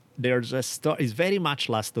there's a story. It's very much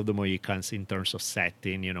Last of the Mohicans in terms of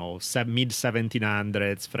setting,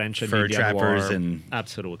 mid-1700s, French and Fur Indian trappers War. and...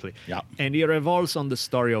 Absolutely. Yeah. And it revolves on the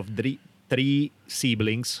story of three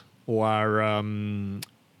siblings who are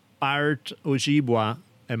part Ojibwa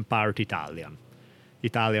and part Italian.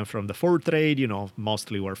 Italian from the fur trade,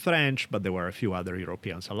 mostly were French, but there were a few other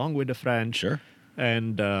Europeans along with the French. Sure.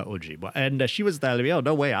 And Ojibwa. And she was telling me, oh,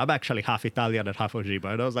 no way, I'm actually half Italian and half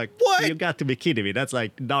Ojibwa. And I was like, what? You got to be kidding me. That's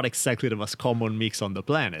not exactly the most common mix on the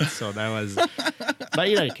planet. So that was... But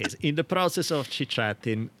in any case, in the process of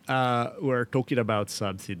chit-chatting, we're talking about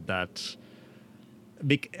something that...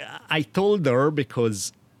 I told her,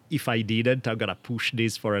 because if I didn't, I'm going to push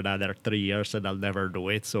this for another 3 years and I'll never do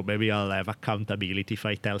it. So maybe I'll have accountability if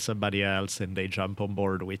I tell somebody else and they jump on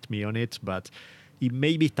board with me on it. But it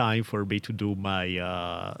may be time for me to do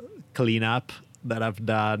my cleanup that I've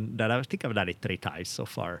done. I think I've done it 3 times so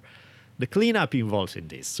far. The cleanup involves in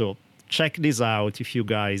this. So check this out if you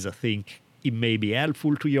guys think it may be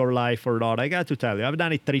helpful to your life or not. I got to tell you, I've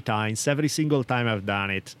done it 3 times. Every single time I've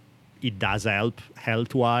done it, it does help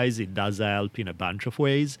health-wise. It does help in a bunch of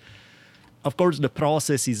ways. Of course, the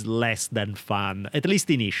process is less than fun, at least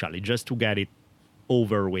initially, just to get it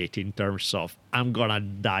over with in terms of, I'm going to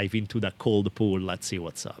dive into the cold pool. Let's see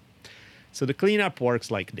what's up. So the cleanup works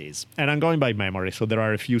like this. And I'm going by memory, so there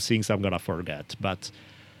are a few things I'm going to forget. But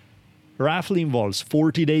roughly involves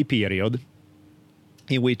 40-day period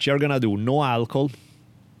in which you're going to do no alcohol.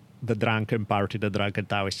 The drunken party, the drunken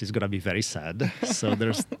Taoist is going to be very sad. So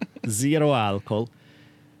there's 0 alcohol,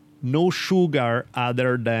 no sugar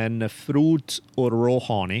other than fruit or raw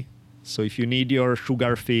honey. So if you need your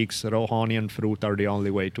sugar fix, raw honey and fruit are the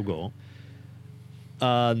only way to go.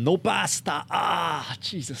 No pasta.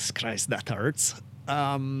 Jesus Christ, that hurts.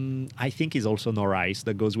 I think it's also no rice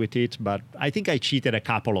that goes with it, but I think I cheated a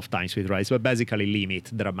couple of times with rice, but basically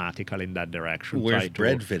limit dramatically in that direction. Where's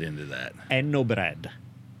bread fit into that? And no bread.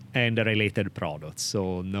 And the related products.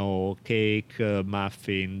 So no cake,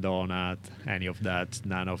 muffin, donut, any of that,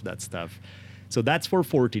 none of that stuff. So that's for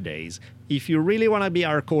 40 days. If you really want to be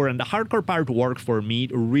hardcore, and the hardcore part worked for me,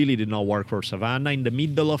 really did not work for Savannah. In the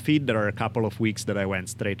middle of it, there are a couple of weeks that I went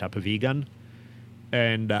straight up vegan.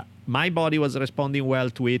 And my body was responding well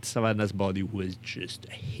to it. Savannah's body was just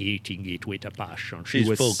hating it with a passion. She's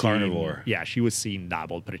was full carnivore. Yeah, she was seeing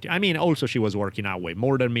double pretty. I mean, also she was working out way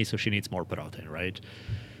more than me, so she needs more protein, right?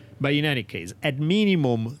 But in any case, at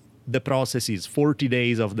minimum, the process is 40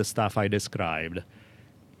 days of the stuff I described.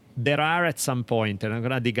 There are at some point, and I'm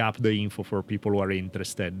going to dig up the info for people who are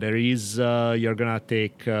interested. There is, you're going to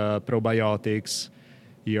take probiotics.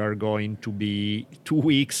 You're going to be 2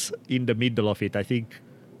 weeks in the middle of it. I think,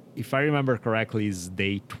 if I remember correctly, is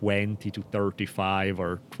day 20 to 35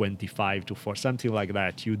 or 25 to 4, something like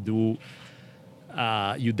that. You do,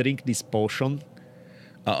 you drink this potion.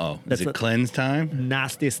 Uh-oh. That's Is it cleanse time?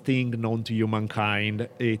 Nastiest thing known to humankind.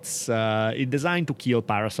 It's designed to kill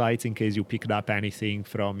parasites in case you picked up anything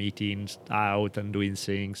from eating out and doing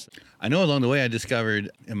things. I know along the way I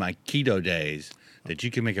discovered in my keto days that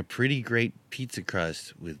you can make a pretty great pizza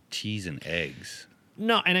crust with cheese and eggs.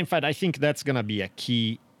 No, and in fact, I think that's going to be a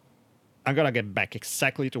key. I'm going to get back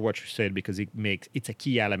exactly to what you said because it's a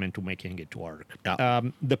key element to making it work. Yeah.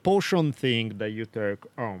 The potion thing that you take,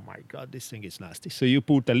 oh my God, this thing is nasty. So you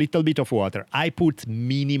put a little bit of water. I put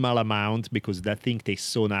minimal amount because that thing tastes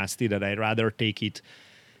so nasty that I'd rather take it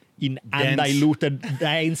in undiluted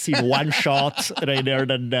dense in one shot rather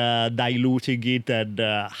than diluting it and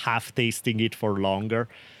half tasting it for longer.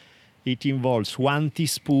 It involves 1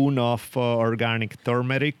 teaspoon of organic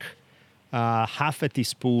turmeric, half a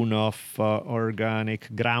teaspoon of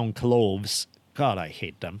organic ground cloves. God, I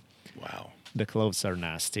hate them. Wow. The cloves are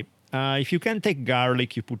nasty. If you can take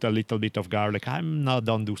garlic, you put a little bit of garlic.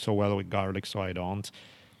 Don't do so well with garlic, so I don't.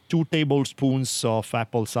 2 tablespoons of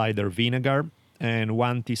apple cider vinegar and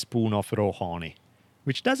 1 teaspoon of raw honey,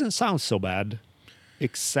 which doesn't sound so bad,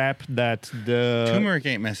 except that the Turmeric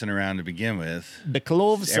ain't messing around to begin with. the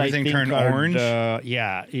cloves, Everything I think, turned are orange?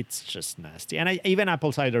 yeah, it's just nasty. And even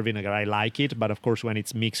apple cider vinegar, I like it, but of course, when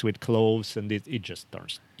it's mixed with cloves, and it just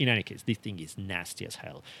turns. In any case, this thing is nasty as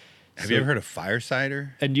hell. Have you ever heard of fire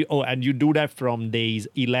cider? And you do that from days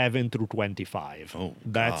 11 through 25. Oh,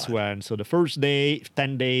 that's God. when. So the first day,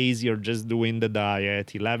 10 days, you're just doing the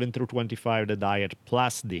diet. 11 through 25, the diet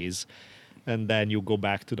plus this, and then you go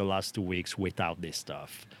back to the last 2 weeks without this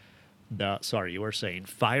stuff. Sorry, you were saying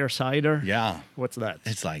fire cider? Yeah. What's that?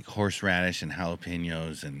 It's like horseradish and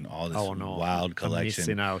jalapenos and all this Oh, no. wild I'm collection.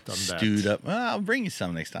 missing out on that. Stewed up. Well, I'll bring you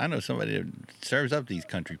some next time. I know somebody that serves up these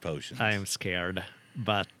country potions. I am scared,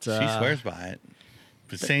 but She swears by it.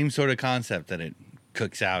 The same sort of concept that it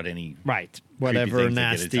cooks out any. right, whatever things that get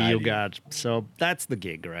nasty inside you you. got. So that's the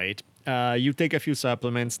gig, right? You take a few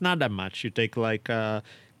supplements, not that much. You take like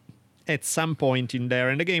at some point in there,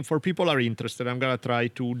 and again, for people who are interested, I'm gonna try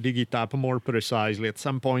to dig it up more precisely. At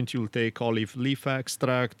some point, you'll take olive leaf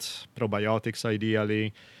extract, probiotics,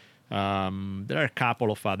 ideally. There are a couple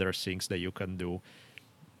of other things that you can do,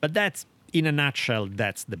 but that's, in a nutshell,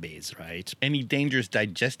 that's the base, right? Any dangerous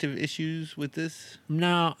digestive issues with this?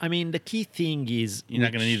 No, I mean the key thing is You're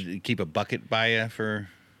not going to need to keep a bucket by you for.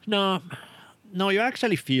 No, you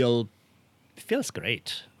actually it feels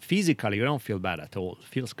great. Physically, you don't feel bad at all. It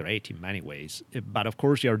feels great in many ways. But of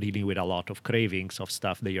course, you're dealing with a lot of cravings of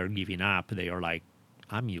stuff that you're giving up. They are like,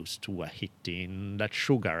 I'm used to hitting that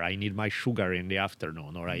sugar. I need my sugar in the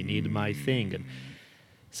afternoon, or I need my thing. And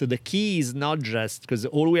so the key is not just, because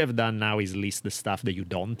all we have done now is list the stuff that you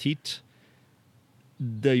don't eat.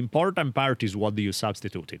 The important part is what do you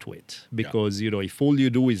substitute it with? Because, if all you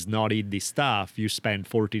do is not eat this stuff, you spend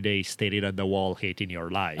 40 days staring at the wall hating your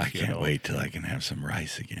life. I can't wait till I can have some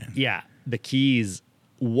rice again. Yeah. The key is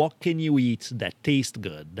what can you eat that tastes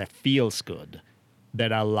good, that feels good,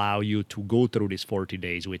 that allow you to go through these 40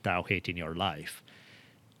 days without hating your life?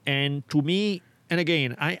 And to me, and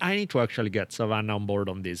again, I need to actually get Savannah on board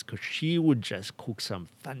on this because she would just cook some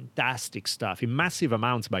fantastic stuff in massive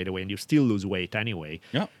amounts, by the way, and you still lose weight anyway.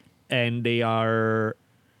 Yeah. And they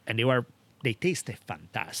taste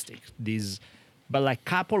fantastic. But like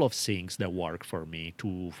couple of things that work for me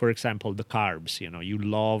for example, the carbs, you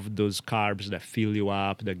love those carbs that fill you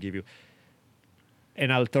up, that give you.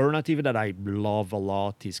 An alternative that I love a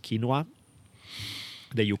lot is quinoa,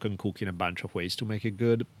 that you can cook in a bunch of ways to make it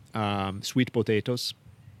good. Sweet potatoes,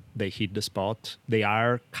 they hit the spot. They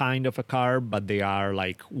are kind of a carb, but they are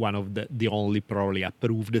like one of the only probably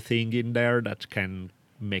approved thing in there that can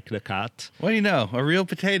make the cut. What do you know? A real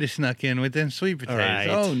potato snuck in with them sweet potatoes. Right.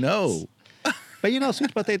 Oh, no. But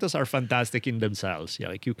sweet potatoes are fantastic in themselves. Yeah,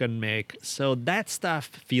 like you can make, so that stuff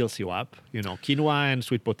fills you up. Quinoa and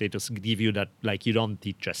sweet potatoes give you that, like you don't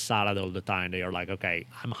eat just salad all the time. You're like, okay,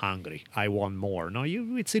 I'm hungry, I want more. No,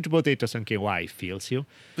 you eat sweet potatoes and quinoa, it fills you.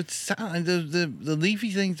 But the leafy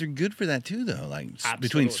things are good for that too, though. Like between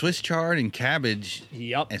Absolutely. Swiss chard and cabbage,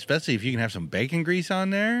 Yep. especially if you can have some bacon grease on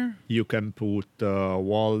there. You can put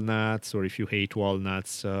walnuts, or if you hate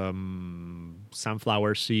walnuts,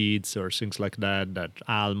 sunflower seeds or things like that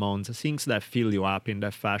almonds, things that fill you up in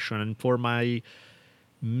that fashion. And for my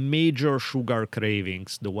major sugar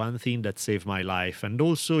cravings, the one thing that saved my life, and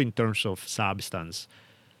also in terms of substance,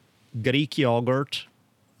 Greek yogurt.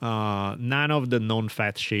 None of the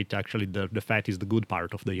non-fat shit. Actually, the fat is the good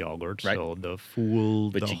part of the yogurt. Right. So the full,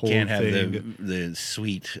 But the you whole can't have thing. the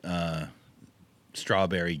sweet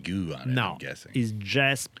strawberry goo on it, No, I'm guessing. it's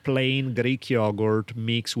just plain Greek yogurt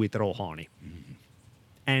mixed with raw honey.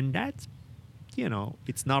 And that's,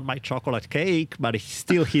 it's not my chocolate cake, but it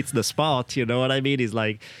still hits the spot. You know what I mean? It's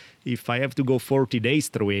like, if I have to go 40 days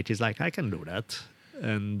through it, it's like, I can do that.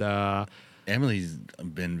 And Emily's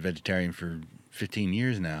been vegetarian for 15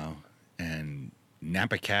 years now, and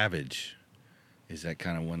Napa cabbage is that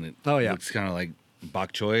kind of one that looks kind of like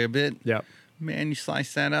bok choy a bit. yeah, Man, you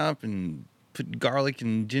slice that up and put garlic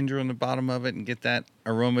and ginger on the bottom of it and get that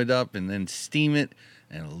aromaed up, and then steam it,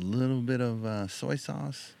 and a little bit of soy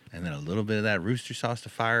sauce, and then a little bit of that rooster sauce to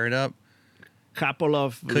fire it up. couple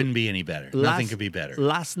of Couldn't be any better. Nothing could be better.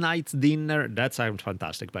 Last night's dinner, that sounds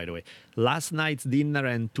fantastic, by the way. Last night's dinner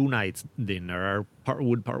and 2 nights' dinner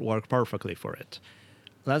would work perfectly for it.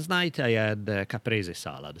 Last night I had caprese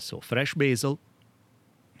salad, so fresh basil,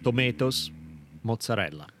 tomatoes,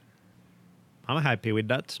 mozzarella. I'm happy with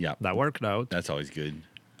that. Yeah. That worked out. That's always good.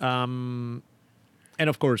 And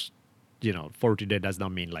of course, 40 day does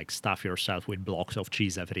not mean like stuff yourself with blocks of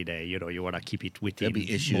cheese every day. You want to keep it within There'll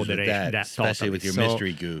be issues with moderation. that, especially with your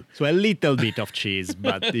mystery goo. So a little bit of cheese,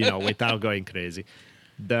 but without going crazy.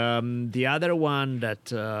 The other one that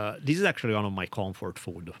this is actually one of my comfort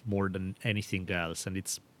food more than anything else, and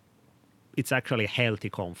it's actually healthy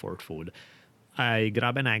comfort food. I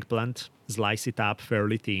grab an eggplant, slice it up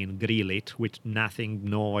fairly thin, grill it with nothing,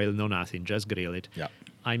 no oil, no nothing, just grill it. Yeah.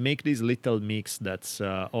 I make this little mix that's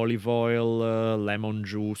olive oil, lemon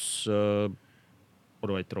juice. What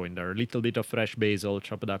do I throw in there? A little bit of fresh basil,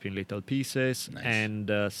 chopped up in little pieces, Nice.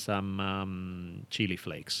 and some chili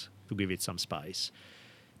flakes to give it some spice.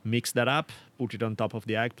 Mix that up, put it on top of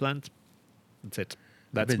the eggplant. That's it.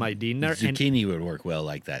 That's But my dinner. And Zucchini would work well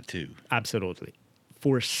like that too. absolutely.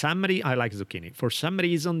 For some reason, I like zucchini. For some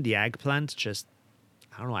reason, the eggplant just,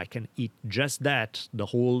 I don't know, I can eat just that the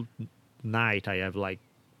whole night. I have like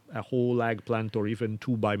a whole eggplant or even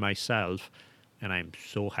 2 by myself, and I'm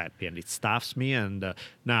so happy. And it stuffs me. And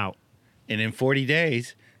now, And in 40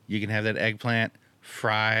 days, you can have that eggplant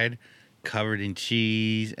fried, covered in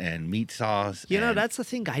cheese and meat sauce. and that's the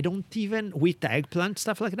thing. I don't even, with eggplant,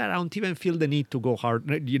 stuff like that, I don't even feel the need to go hard.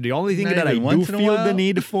 The only thing Not that I even do once in a feel the while?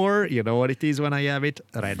 need for, you know what it is when I have it?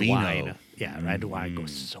 Red Vino. wine. Yeah, red wine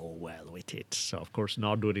goes so well with it. So, of course,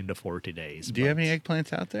 not during the 40 days. Do you have but, any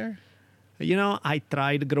eggplants out there? I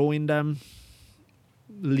tried growing them.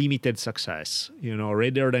 Limited success.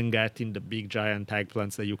 Rather than getting the big giant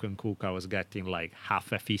eggplants that you can cook, I was getting like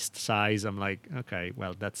half a fist size. I'm like, okay,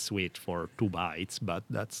 well, that's sweet for 2 bites, but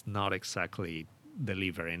that's not exactly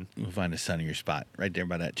delivering. We'll find a sunnier spot right there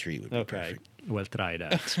by that tree would be perfect. We'll try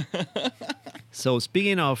that. So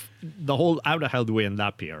speaking of the whole, how the hell do we end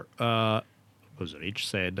up here? As Rich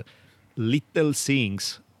said, little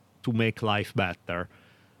things to make life better.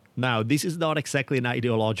 Now, this is not exactly an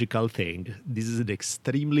ideological thing. This is an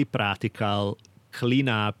extremely practical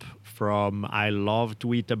cleanup from I love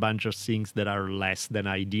to eat a bunch of things that are less than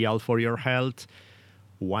ideal for your health.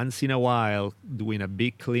 Once in a while, doing a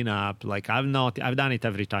big cleanup, like I've done it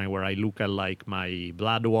every time where I look at like my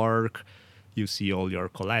blood work. You see all your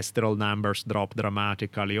cholesterol numbers drop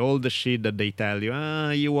dramatically, all the shit that they tell you,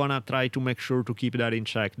 you want to try to make sure to keep that in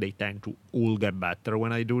check. They tend to all get better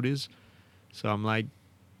when I do this. So I'm like,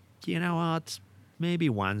 you know what? Maybe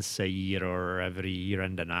once a year or every year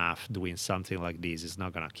and a half doing something like this is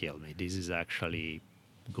not going to kill me. This is actually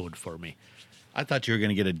good for me. I thought you were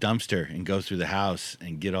going to get a dumpster and go through the house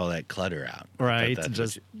and get all that clutter out. I thought Right. that's what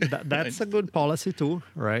Just you- that's a good policy too,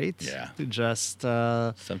 right? Yeah. To just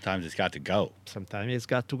Sometimes it's got to go. sometimes it's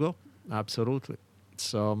got to go. Absolutely.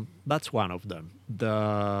 So that's one of them.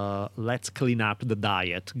 The let's clean up the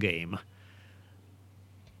diet game.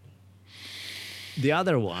 The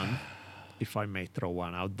other one, if I may throw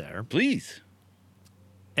one out there, Please.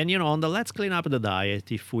 and on the let's clean up the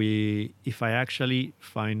diet, if I actually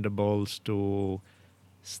find the balls to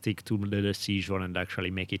stick to the decision and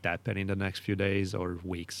actually make it happen in the next few days or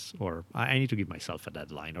weeks, or I need to give myself a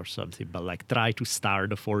deadline or something, but like try to start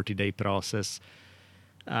the 40-day process,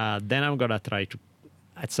 then I'm gonna try to,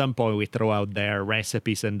 at some point we throw out there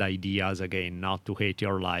recipes and ideas again, not to hate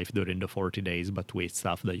your life during the 40 days, but with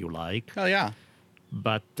stuff that you like. Hell yeah.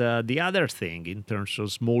 But the other thing, in terms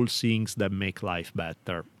of small things that make life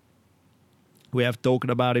better, we have talked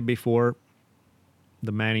about it before.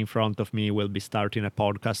 The man in front of me will be starting a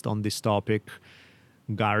podcast on this topic.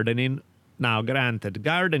 Gardening. Now, granted,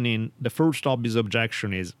 gardening, the first obvious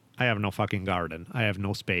objection is I have no fucking garden. I have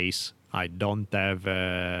no space. I don't have.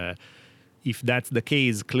 If that's the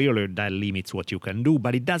case, clearly that limits what you can do,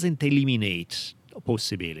 but it doesn't eliminate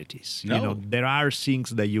possibilities. No. You know, there are things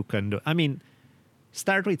that you can do. I mean,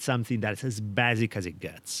 start with something that's as basic as it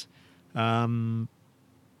gets.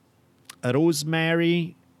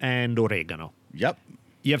 Rosemary and oregano. Yep.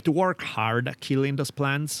 You have to work hard at killing those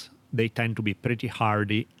plants. They tend to be pretty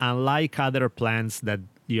hardy. Unlike other plants that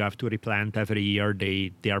you have to replant every year,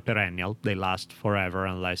 they are perennial. They last forever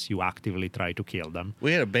unless you actively try to kill them.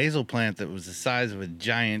 We had a basil plant that was the size of a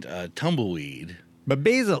giant tumbleweed. But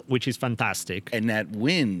basil, which is fantastic. And that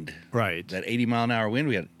wind, Right. that 80-mile-an-hour wind,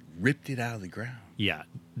 we had ripped it out of the ground. Yeah,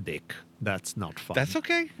 Dick. That's not fun. That's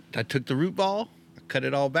okay. I took the root ball, I cut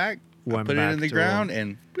it all back, I Went put it back in the to- ground,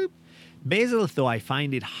 and bloop. Basil, though, I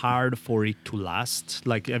find it hard for it to last.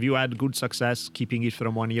 Like, have you had good success keeping it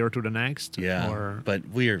from one year to the next? Yeah, Or... but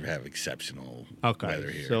we have exceptional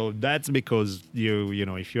weather here. So that's because you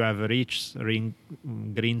know, if you have a rich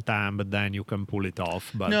green thumb, then you can pull it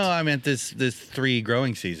off. But No, I meant this 3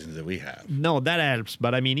 growing seasons that we have. no, that helps.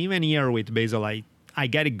 But I mean, even here with basil, I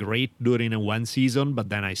get it great during a one season, but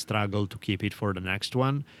then I struggle to keep it for the next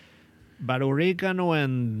one. But oregano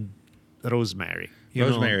and rosemary, you know,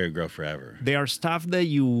 Rosemary will grow forever. they are stuff that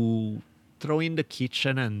you throw in the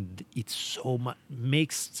kitchen, and it's so much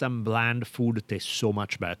makes some bland food taste so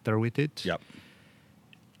much better with it. Yep.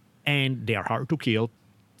 And they are hard to kill.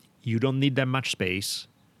 You don't need that much space.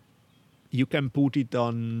 You can put it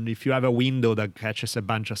on, if you have a window that catches a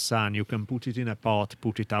bunch of sun, you can put it in a pot,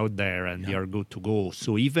 put it out there, and you're good to go.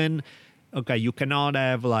 So even, okay, you cannot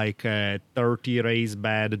have like a 30 raised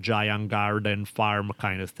bed, giant garden, farm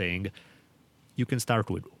kind of thing. You can start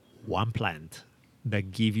with one plant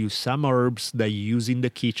that give you some herbs that you use in the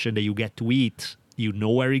kitchen that you get to eat. You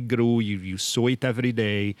know where it grew, you sow it every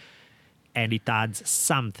day, and it adds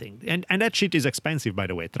something. And that shit is expensive, by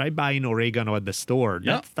the way. Try buying oregano at the store.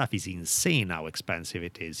 Yeah. That stuff is insane how expensive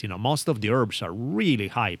it is. You know, most of the herbs are really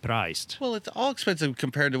high priced. Well, it's all expensive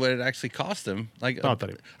compared to what it actually cost them. Like,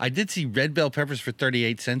 Totally. I did see red bell peppers for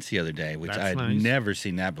 38 cents the other day, which That's I had nice. never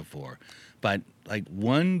seen that before. But like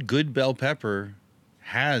one good bell pepper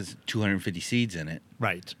has 250 seeds in it.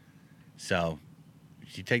 Right. So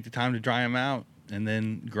if you take the time to dry them out and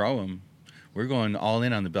then grow them. We're going all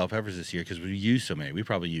in on the bell peppers this year because we use so many. We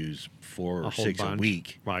probably use 4 A or whole 6 a bunch.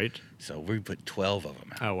 week. Right. So we put 12 of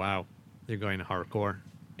them out. Oh, wow. You're going hardcore.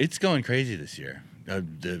 It's going crazy this year. The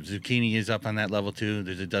zucchini is up on that level too.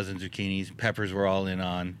 There's a dozen zucchinis. Peppers we're all in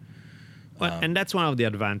on. Well, and that's one of the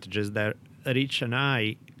advantages that Rich and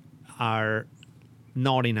I are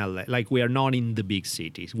not in LA. Like, we are not in the big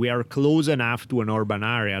cities. We are close enough to an urban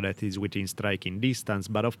area that is within striking distance.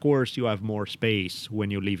 But of course, you have more space when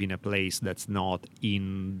you live in a place that's not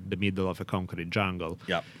in the middle of a concrete jungle.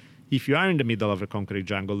 Yep. If you are in the middle of a concrete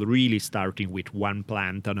jungle, really starting with one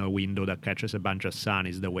plant on a window that catches a bunch of sun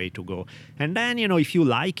is the way to go. And then, you know, if you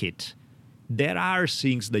like it, there are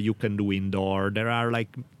things that you can do indoor. There are like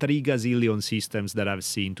 3 gazillion systems that I've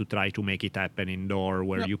seen to try to make it happen indoor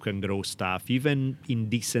where Yep. you can grow stuff, even in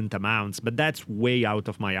decent amounts. But that's way out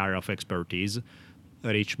of my area of expertise.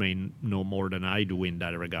 Rich may know more than I do in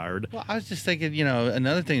that regard. Well, I was just thinking, you know,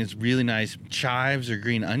 another thing that's really nice, chives or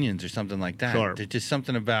green onions or something like that. Sure. There's just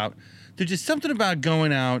something about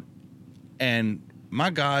going out and, my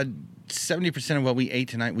God, 70% of what we ate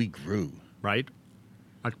tonight we grew. Right?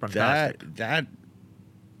 That's fantastic. That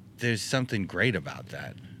there's something great about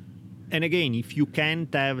that. And again, if you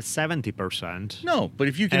can't have 70%, No, but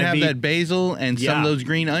if you can And have be- that basil and some of Yeah. those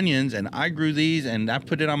green onions, and I grew these, and I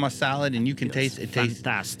put it on my salad, and you can taste it. Tastes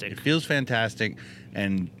fantastic. It feels fantastic,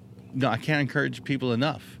 and no, I can't encourage people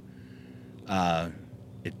enough.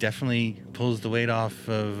 It definitely pulls the weight off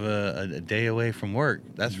of a day away from work.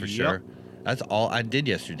 That's for Yep. sure. That's all I did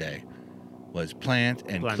yesterday was plant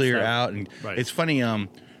and Plant clear stuff. out. And Right. it's funny. I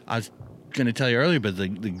was going to tell you earlier, but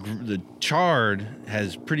the chard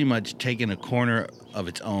has pretty much taken a corner of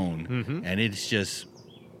its own, Mm-hmm. and it's just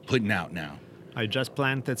putting out now. I just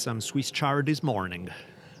planted some Swiss chard this morning.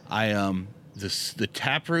 The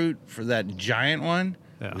taproot for that giant one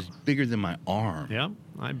Yeah. was bigger than my arm. Yeah,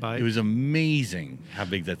 I buy. It was amazing how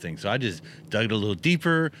big that thing. So I just dug it a little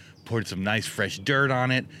deeper, poured some nice fresh dirt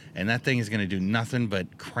on it, and that thing is going to do nothing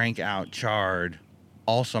but crank out chard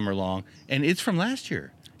all summer long. And it's from last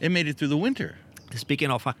year. It made it through the winter. Speaking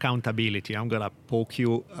of accountability, I'm gonna poke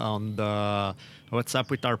you on What's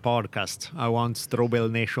up with our podcast? I want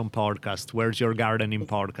Strawbell Nation podcast. Where's your gardening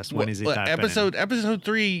podcast? When is it happening? Episode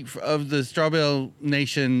 3 of the Strawbell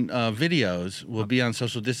Nation videos will be on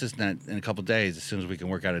Social Distance Net in a couple days, as soon as we can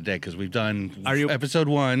work out a day, because we've done episode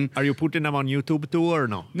 1. Are you putting them on YouTube too, or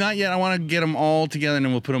no? Not yet. I want to get them all together, and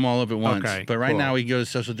then we'll put them all up at once. Okay, but right cool. now we go to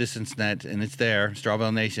Social Distance Net, and it's there,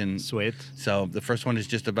 Strawbell Nation. Sweet. So the first one is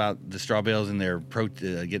just about the strawbells and their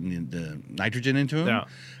getting the nitrogen into them. Yeah.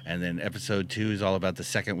 And then episode 2 is all about the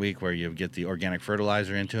second week, where you get the organic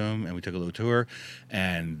fertilizer into them, and we took a little tour.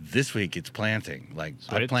 And this week it's planting. Like,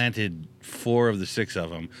 I Sweet. planted 4 of the 6 of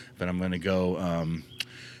them, but I'm going to go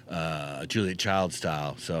Juliet Child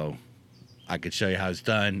style. So I could show you how it's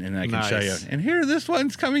done, and I can show you. Nice. And here, this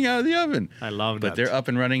one's coming out of the oven. I love But that. they're up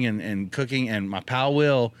and running and cooking. And my pal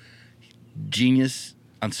Will, genius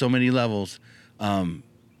on so many levels.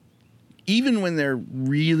 Even when they're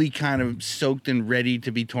really kind of soaked and ready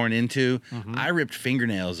to be torn into, I ripped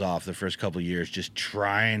fingernails off the first couple of years just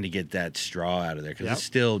trying to get that straw out of there, because Yep. it's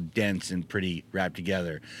still dense and pretty wrapped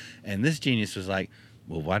together. And this genius was like,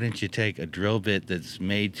 well, why didn't you take a drill bit that's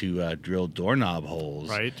made to drill doorknob holes?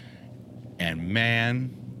 Right. And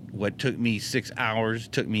man, what took me 6 hours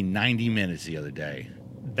took me 90 minutes the other day.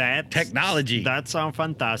 That Technology. That sounds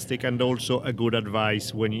fantastic, and also a good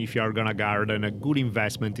advice if you are gonna garden. A good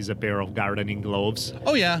investment is a pair of gardening gloves,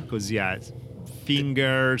 Oh, yeah. because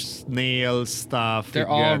fingers, nails, stuff. They're it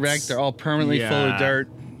all gets- wrecked. They're all permanently full of Yeah. dirt.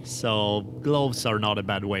 So gloves are not a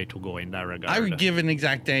bad way to go in that regard. I would give an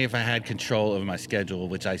exact day if I had control of my schedule,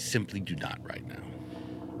 which I simply do not right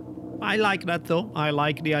now. I like that though. I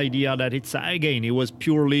like the idea that it was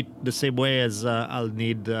purely the same way as I'll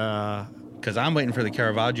need. Because I'm waiting for the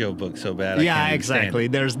Caravaggio book so bad. I Yeah, can't even exactly. stand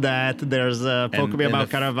it. There's that. There's poke me about and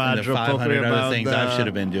the Caravaggio. 500 poke me other about things I should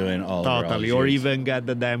have been doing all over all totally, these or years. even get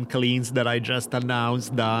the damn cleans that I just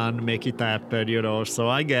announced done. Make it happen, So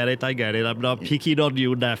I get it. I'm not picking on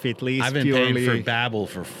you, definitely. It's I've been purely... paying for Babbel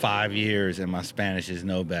for 5 years, and my Spanish is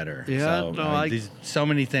no better. Yeah, so, no, I mean, so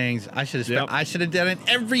many things. I should have Yep. I should have done it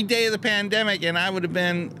every day of the pandemic, and I would have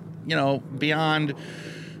been, beyond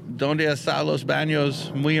Donde está los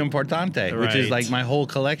baños muy importante, which is Right. like my whole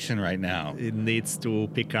collection right now. It needs to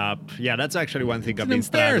pick up. Yeah, that's actually one thing I've an been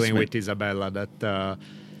struggling embarrassment. with Isabella, that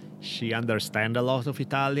she understands a lot of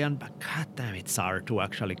Italian, but goddamn, it's hard to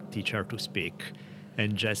actually teach her to speak.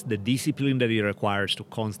 And just the discipline that it requires to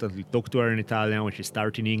constantly talk to her in Italian, when she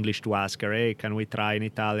starts in English, to ask her, hey, can we try in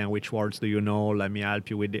Italian? Which words do you know? Let me help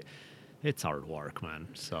you with it. It's hard work, man.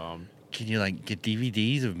 So Can you get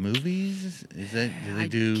DVDs of movies? Is that do they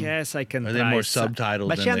do? I guess I can Are try they more some- subtitled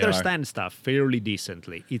But than she they are? understands stuff fairly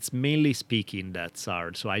decently. It's mainly speaking that's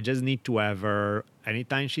hard. So I just need to have her,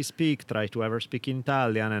 anytime she speaks, try to have her speak in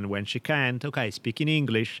Italian. And when she can't, okay, speak in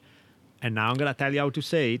English. And now I'm going to tell you how to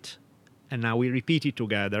say it. And now we repeat it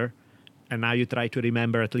together. And now you try to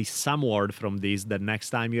remember at least some word from this, that next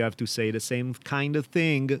time you have to say the same kind of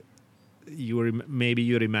thing, maybe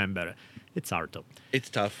you remember. It's hard though. It's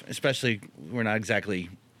tough, especially we're not exactly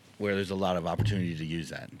where there's a lot of opportunity to use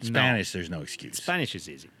that. Spanish, there's no excuse. Spanish is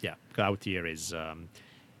easy. Yeah, out here is.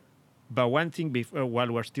 But one thing, while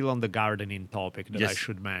we're still on the gardening topic that I Yes.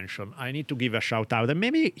 should mention, I need to give a shout out. And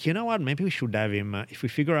maybe, you know what? Maybe we should have him, if we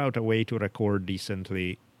figure out a way to record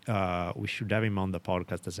decently, we should have him on the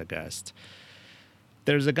podcast as a guest.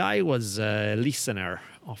 There's a guy who was a listener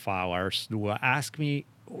of ours who asked me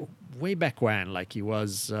way back when, like he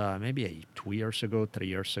was maybe 2 years ago, 3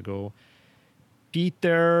 years ago.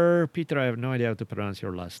 Peter, I have no idea how to pronounce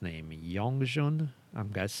your last name. Yongjun, I'm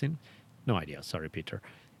guessing. No idea. Sorry, Peter.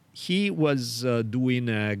 He was doing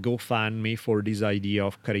a GoFundMe for this idea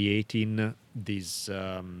of creating these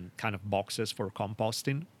kind of boxes for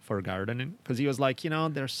composting for gardening, because he was like,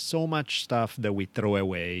 there's so much stuff that we throw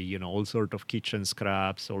away, all sort of kitchen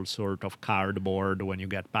scraps, all sort of cardboard when you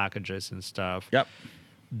get packages and stuff. Yep.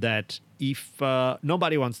 That if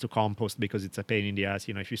nobody wants to compost because it's a pain in the ass,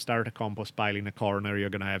 if you start a compost pile in a corner, you're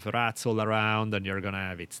going to have rats all around and you're going to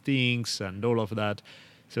have it stinks and all of that.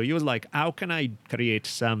 So he was like, how can I create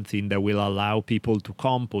something that will allow people to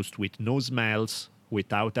compost with no smells,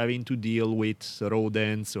 without having to deal with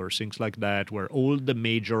rodents or things like that, where all the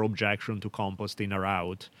major objections to composting are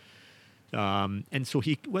out. And so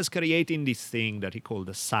he was creating this thing that he called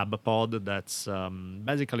a sub-pod. That's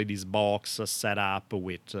basically this box set up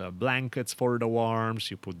with blankets for the worms.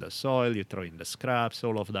 You put the soil, you throw in the scraps,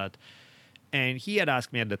 all of that. And he had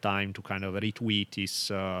asked me at the time to kind of retweet his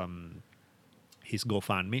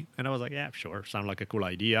GoFundMe. And I was like, yeah, sure. Sounds like a cool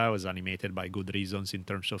idea. I was animated by good reasons in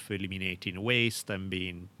terms of eliminating waste and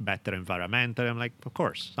being better environmental. I'm like, of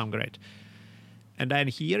course, sounds great. And then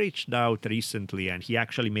he reached out recently, and he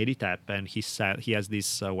actually made it happen. He said he has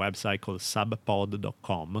this website called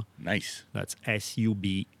subpod.com. Nice. That's SUB,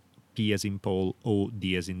 P as in Paul, OD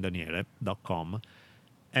as in Daniele.com.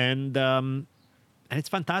 And it's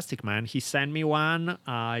fantastic, man. He sent me one.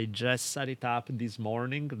 I just set it up this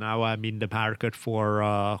morning. Now I'm in the market for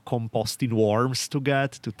composting worms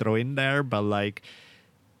to throw in there. But like,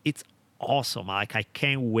 it's awesome. Like, I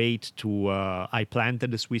can't wait to. I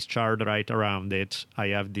planted the Swiss chard right around it. I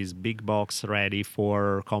have this big box ready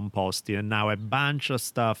for composting, and now a bunch of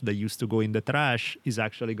stuff that used to go in the trash is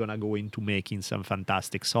actually gonna go into making some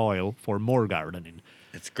fantastic soil for more gardening.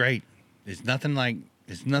 It's great. It's nothing like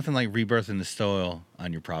rebirthing the soil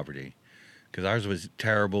on your property, because ours was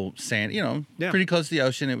terrible sand. Pretty close to the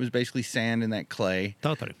ocean. It was basically sand and that clay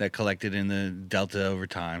that collected in the delta over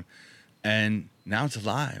time, and now it's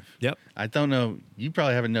alive. Yep. I don't know. You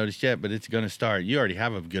probably haven't noticed yet, but it's going to start. You already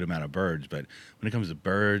have a good amount of birds, but when it comes to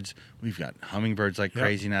birds, we've got hummingbirds like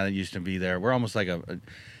crazy now that used to be there. We're almost like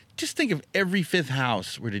just think if every fifth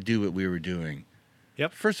house were to do what we were doing.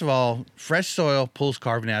 Yep. First of all, fresh soil pulls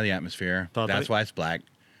carbon out of the atmosphere. Totally. That's why it's black.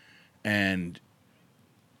 And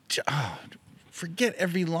forget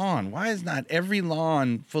every lawn. Why is not every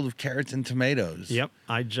lawn full of carrots and tomatoes? Yep.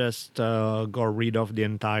 I just got rid of the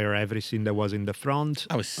entire everything that was in the front.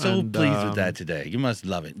 I was so pleased with that today. You must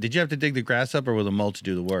love it. Did you have to dig the grass up, or will the mulch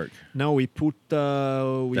do the work? No, we put this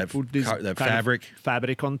that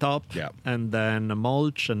fabric on top, Yeah. and then a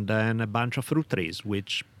mulch, and then a bunch of fruit trees,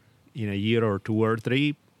 which in a year or 2 or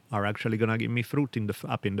 3 are actually gonna give me fruit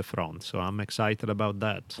up in the front. So I'm excited about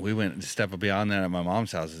that. We went a step beyond that at my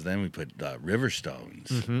mom's house. Then we put river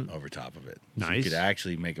stones over top of it. So you Nice. could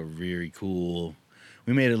actually make a very cool.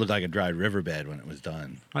 We made it look like a dried riverbed when it was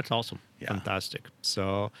done. That's awesome. Yeah. Fantastic.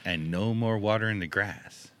 So And no more water in the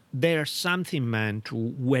grass. there's something, man, to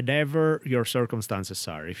whatever your circumstances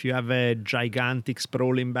are. If you have a gigantic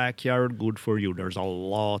sprawling backyard, good for you. There's a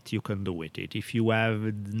lot you can do with it. If you have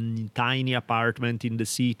a tiny apartment in the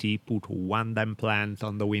city, put one damn plant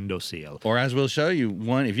on the windowsill. Or as we'll show you,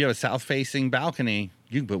 if you have a south-facing balcony,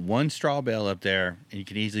 you can put one straw bale up there, and you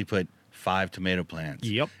can easily put 5 tomato plants.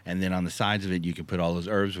 Yep. And then on the sides of it, you can put all those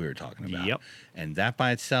herbs we were talking about. Yep. And that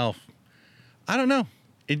by itself, I don't know.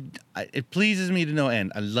 It pleases me to no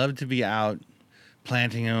end. I love to be out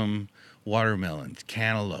planting them, watermelons,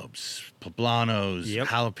 cantaloupes, poblanos, Yep.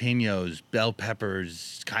 jalapenos, bell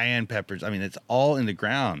peppers, cayenne peppers. I mean, it's all in the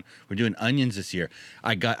ground. We're doing onions this year.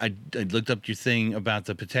 I looked up your thing about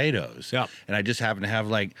the potatoes. Yep. And I just happen to have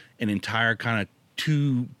like an entire kind of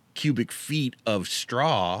 2 cubic feet of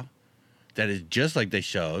straw that is just like they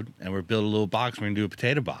showed, and we're building a little box. We're going to do a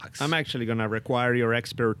potato box. I'm actually going to require your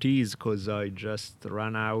expertise because I just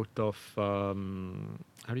ran out of,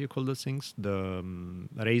 how do you call those things? The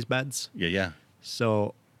raised beds. Yeah.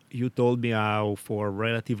 So you told me how for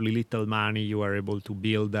relatively little money you are able to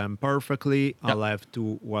build them perfectly. Yep. I'll have to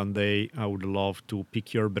one day. I would love to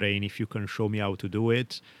pick your brain if you can show me how to do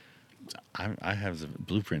it. I have the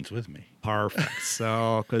blueprints with me. Perfect.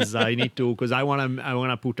 So because I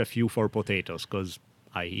wanna put a few for potatoes because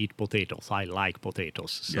I eat potatoes. I like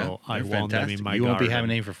potatoes. So I they're want them fantastic. in my You won't be garden.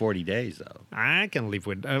 having any for 40 days, though. I can live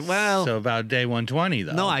with So about day 120,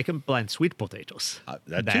 though. no, I can plant sweet potatoes.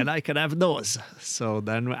 that then too. I can have those. So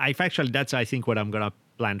then that's I think what I'm gonna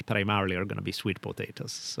plant primarily are gonna be sweet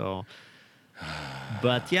potatoes. So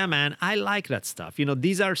but yeah, man, I like that stuff.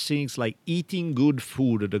 These are things like eating good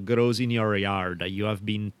food that grows in your yard that you have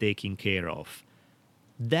been taking care of.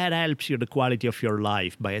 That helps you the quality of your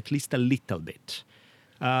life by at least a little bit.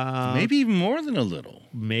 Maybe even more than a little.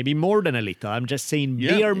 Maybe more than a little. I'm just saying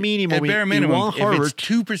Yeah. bare minimum. At bare it minimum, won't if hurt. it's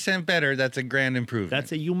 2% better, that's a grand improvement.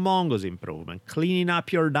 That's a humongous improvement. Cleaning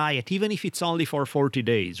up your diet, even if it's only for 40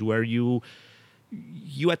 days, where you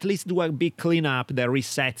at least do a big cleanup that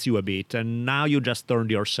resets you a bit, and now you just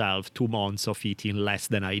turned yourself 2 months of eating less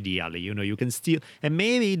than ideally. You can still, and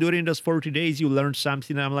maybe during those 40 days you learned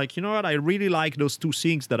something. And I'm like, you know what? I really like those 2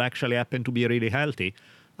 things that actually happen to be really healthy.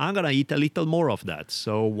 I'm going to eat a little more of that.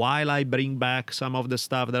 So while I bring back some of the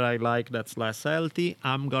stuff that I like that's less healthy,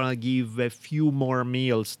 I'm going to give a few more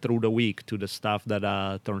meals through the week to the stuff that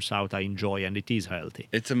turns out I enjoy and it is healthy.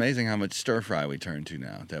 It's amazing how much stir fry we turn to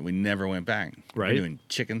now that we never went back. Right. We're doing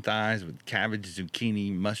chicken thighs with cabbage,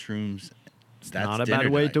 zucchini, mushrooms. That's not a dinner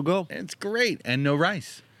bad way tonight. to go. It's great. And no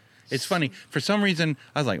rice. It's funny. For some reason,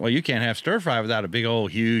 I was like, well, you can't have stir fry without a big old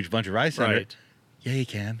huge bunch of rice in Right. it. Yeah, you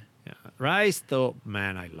can. Yeah. Rice, though,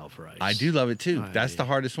 man, I love rice. I do love it too. That's I- the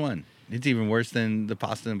hardest one. It's even worse than the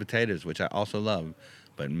pasta and potatoes, which I also love.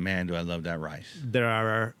 But man, do I love that rice. There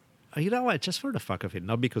are You know what? Just for the fuck of it,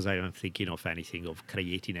 not because I'm thinking of anything of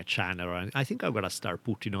creating a channel. I think I'm gonna start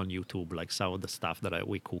putting on YouTube like some of the stuff that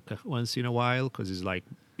we cook once in a while, because it's like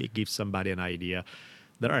it gives somebody an idea.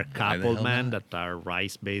 There are a couple, man, that are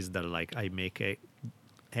rice based. That like I make a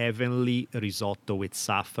heavenly risotto with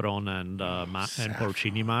saffron and and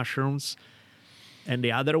porcini mushrooms, and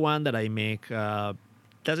the other one that I make.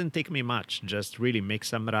 Doesn't take me much. Just really make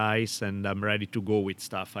some rice, and I'm ready to go with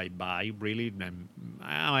stuff I buy. Really,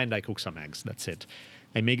 and I cook some eggs. That's it.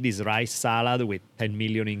 I make this rice salad with 10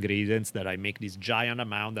 million ingredients that I make this giant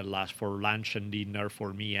amount that lasts for lunch and dinner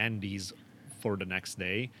for me and these for the next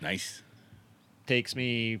day. Nice. Takes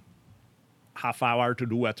me half hour to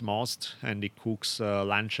do at most, and it cooks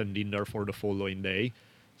lunch and dinner for the following day.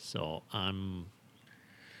 So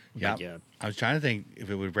Yeah. I was trying to think if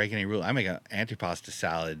it would break any rule. I make an antipasta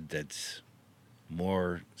salad that's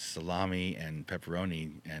more salami and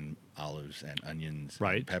pepperoni and olives and onions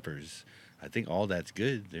and peppers. I think all that's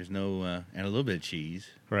good. There's no and a little bit of cheese.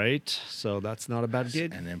 Right. So that's not a bad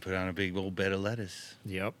gig. And then put on a big old bed of lettuce.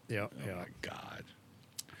 Yep. Oh my God.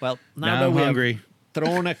 Well, now that I'm we hungry. have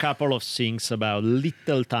thrown a couple of things about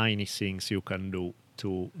little tiny things you can do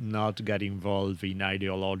to not get involved in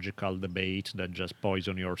ideological debate that just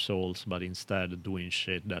poison your souls, but instead doing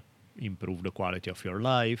shit that improve the quality of your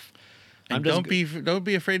life. And don't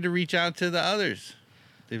be afraid to reach out to the others.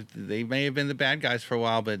 They may have been the bad guys for a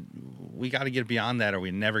while, but we got to get beyond that, or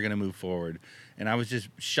we're never going to move forward. And I was just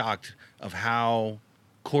shocked of how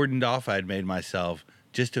cordoned off I'd made myself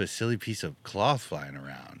just to a silly piece of cloth flying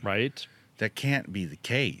around. Right. That can't be the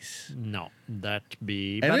case. No, that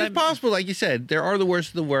be... And it's possible, like you said, there are the worst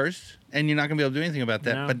of the worst, and you're not going to be able to do anything about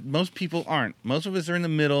that. No. But most people aren't. Most of us are in the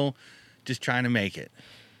middle, just trying to make it.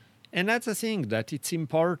 And that's the thing, that it's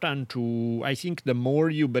important to... I think the more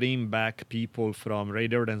you bring back people from,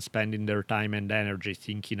 rather than spending their time and energy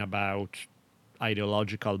thinking about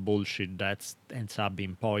ideological bullshit that ends up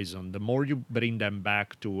being poison, the more you bring them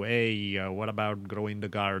back to, hey, what about growing the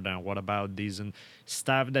garden? What about this? And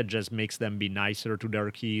stuff that just makes them be nicer to their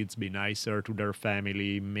kids, be nicer to their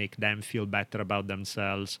family, make them feel better about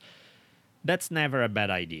themselves. That's never a bad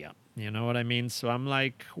idea. You know what I mean? So I'm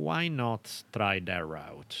like, why not try that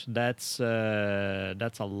route? That's a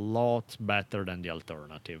lot better than the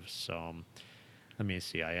alternative. So... Let me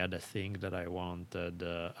see. I had a thing that I wanted.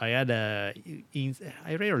 I don't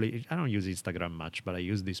use Instagram much, but I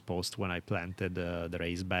used this post when I planted the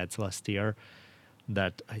raised beds last year.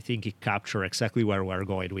 That I think it captured exactly where we're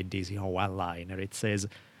going with this. One liner. It says,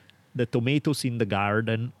 "The tomatoes in the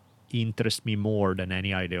garden interest me more than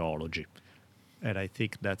any ideology," and I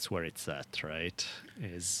think that's where it's at, right?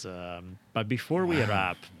 But before we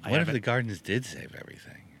wrap, what if the gardens did save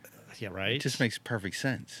everything? Yeah, right. It just makes perfect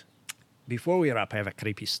sense. Before we wrap, I have a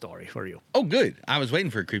creepy story for you. Oh, good. I was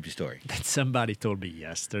waiting for a creepy story. That somebody told me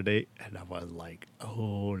yesterday, and I was like,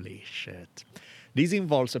 holy shit. This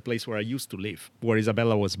involves a place where I used to live, where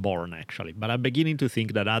Isabella was born, actually. But I'm beginning to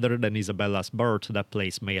think that other than Isabella's birth, that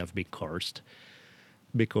place may have been cursed.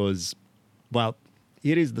 Because, well,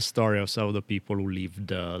 here is the story of some of the people who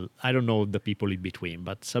lived, I don't know the people in between,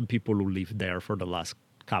 but some people who lived there for the last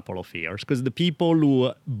couple of years. Because the people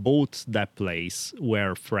who bought that place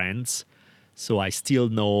were friends. So I still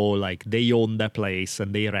know, like, they own the place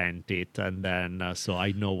and they rent it, and then so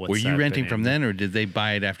I know what's happening. Were you renting from them, or did they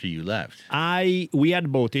buy it after you left? We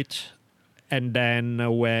had bought it, and then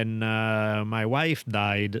when my wife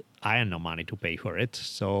died, I had no money to pay for it,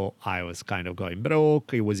 so I was kind of going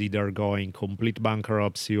broke. It was either going complete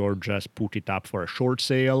bankruptcy or just put it up for a short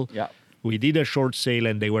sale. Yeah. We did a short sale,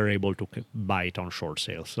 and they were able to buy it on short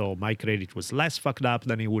sale. So my credit was less fucked up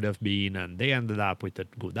than it would have been, and they ended up with a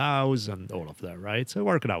good house and all of that, right? So it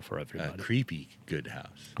worked out for everybody. A creepy good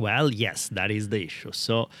house. Well, yes, that is the issue.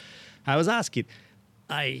 So I was asking,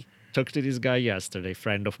 I talked to this guy yesterday,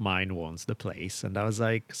 friend of mine owns the place, and I was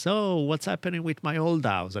like, so what's happening with my old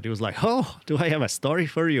house? And he was like, oh, do I have a story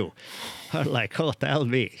for you? I'm like, oh, tell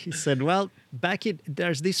me. He said, well,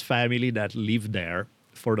 there's this family that lived there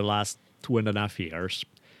for the last 2.5 years.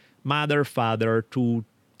 Mother, father, 2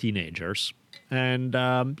 teenagers. And,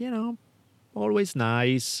 always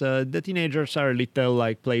nice. The teenagers are a little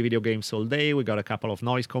like play video games all day. We got a couple of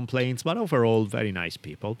noise complaints, but overall, very nice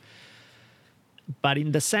people. But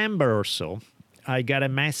in December or so, I got a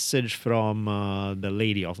message from the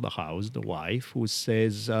lady of the house, the wife, who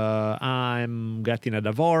says, I'm getting a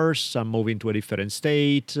divorce. I'm moving to a different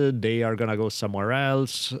state. They are going to go somewhere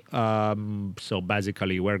else. So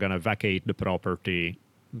basically, we're going to vacate the property.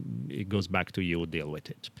 It goes back to you. Deal with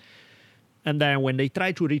it. And then when they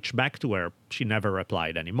tried to reach back to her, she never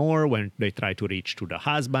replied anymore. When they tried to reach to the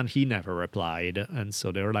husband, he never replied. And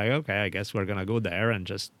so they were like, okay, I guess we're going to go there and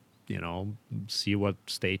just, see what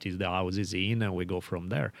state the house is in, and we go from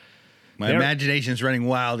there. My imagination's running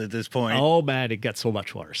wild at this point. Oh, man, it gets so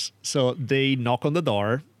much worse. So they knock on the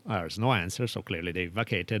door. There's no answer, so clearly they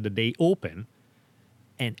vacated. They open,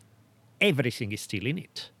 and everything is still in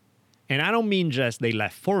it. And I don't mean just they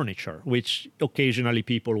left furniture, which occasionally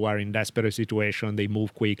people who are in desperate situation, they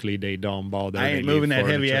move quickly, they don't bother. I ain't moving that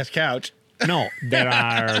heavy-ass couch. No, there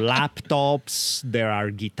are laptops, there are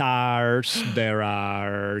guitars, there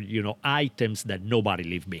are, items that nobody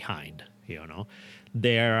leave behind,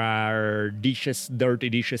 There are dishes, dirty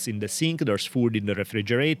dishes in the sink. There's food in the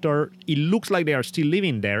refrigerator. It looks like they are still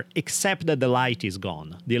living there, except that the light is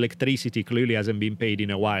gone. The electricity clearly hasn't been paid in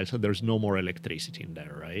a while, so there's no more electricity in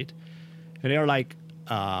there, right? And they're like,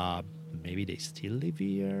 maybe they still live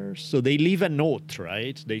here. So they leave a note,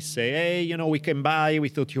 right? They say, hey, we came by. We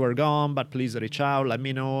thought you were gone, but please reach out. Let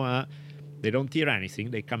me know. They don't hear anything.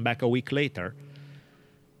 They come back a week later.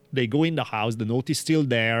 They go in the house. The note is still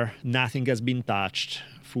there. Nothing has been touched.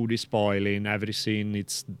 Food is spoiling. Everything,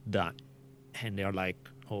 it's done. And they're like,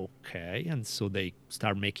 okay. And so they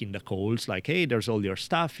start making the calls like, hey, there's all your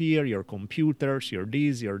stuff here, your computers, your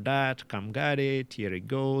this, your that. Come get it. Here it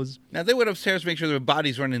goes. Now, they went upstairs to make sure their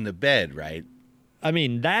bodies weren't in the bed, right? I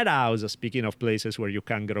mean, that house, speaking of places where you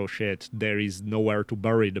can't grow shit, there is nowhere to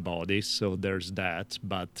bury the bodies. So there's that.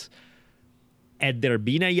 But had there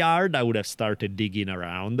been a yard, I would have started digging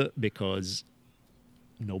around because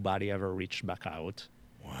nobody ever reached back out.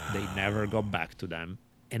 Wow. They never got back to them.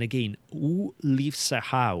 And again, who leaves a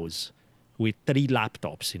house with 3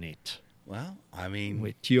 laptops in it? Well, I mean,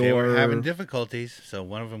 with they were having difficulties. So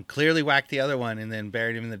one of them clearly whacked the other one and then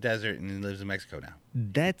buried him in the desert, and he lives in Mexico now.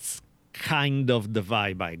 That's kind of the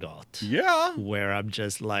vibe I got. Yeah. Where I'm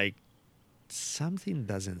just like, something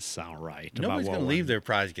doesn't sound right. Nobody's going to leave their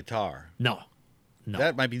prized guitar. No.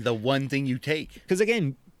 That might be the one thing you take. Because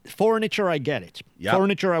again, furniture, I get it. Yep.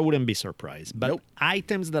 Furniture, I wouldn't be surprised. But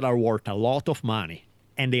items that are worth a lot of money,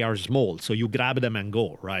 and they are small, so you grab them and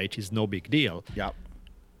go, right? It's no big deal. Yep.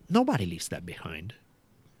 Nobody leaves that behind.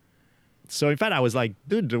 So in fact, I was like,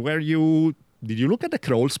 dude, did you look at the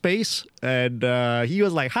crawl space? And he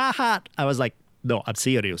was like, ha ha. I was like, no, I'm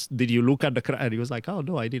serious. Did you look at the crawl? And he was like, oh,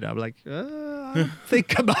 no, I didn't. I'm like,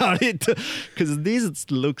 think about it. Because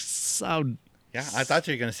this looks so... Yeah, I thought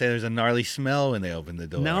you were going to say there's a gnarly smell when they opened the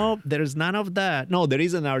door. No, there's none of that. No, there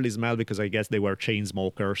is a gnarly smell because I guess they were chain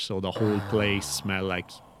smokers, so the whole place smelled like...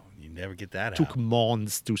 You never get that took out.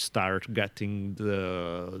 months to start getting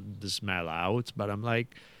the smell out. But I'm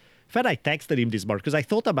like... In fact, I texted him this morning because I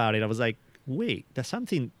thought about it. I was like, wait, there's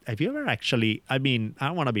something... Have you ever actually... I mean, I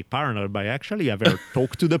don't want to be paranoid, but actually ever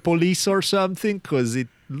talked to the police or something? Because it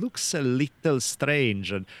looks a little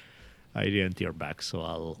strange. And I didn't hear back, so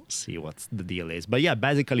I'll see what the deal is. But yeah,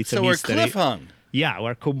 basically it's a mystery. So we're cliffhung. Yeah,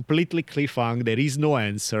 we're completely cliffhung. There is no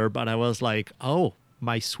answer, but I was like, oh,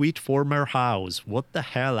 my sweet former house. What the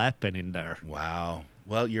hell happened in there? Wow.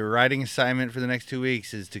 Well, your writing assignment for the next 2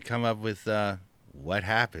 weeks is to come up with what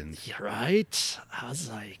happens. You're right. I was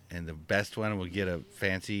like... And the best one will get a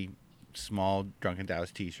fancy, small Drunken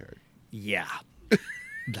Taoist t-shirt. Yeah.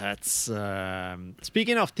 That's...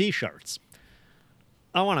 Speaking of t-shirts,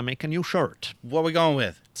 I want to make a new shirt. What are we going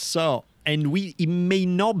with? So, and it may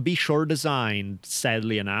not be shirt designed,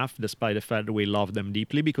 sadly enough, despite the fact that we love them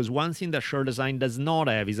deeply, because one thing that shirt design does not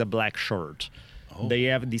have is a black shirt. Oh. They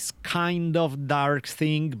have this kind of dark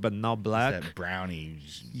thing, but not black. It's that brownie.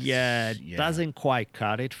 Yeah, it doesn't quite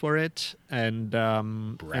cut it for it. And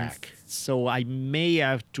Brack. So I may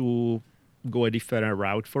have to go a different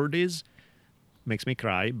route for this. Makes me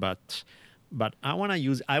cry, but I want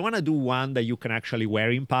to do one that you can actually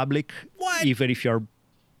wear in public. What? Even if you're,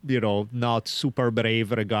 not super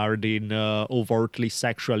brave regarding overtly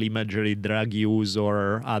sexual imagery, drug use,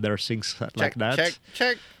 or other things like that.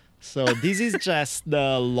 Check. So this is just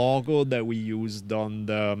the logo that we used on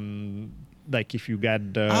the, like if you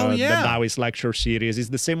get the Taoist lecture series. It's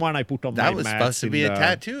the same one I put on my That was mats supposed to be a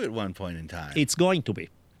tattoo at one point in time. It's going to be.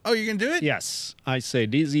 Oh, you're going to do it? Yes. I say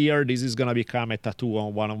this year, this is going to become a tattoo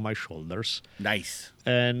on one of my shoulders. Nice.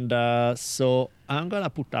 And so I'm going to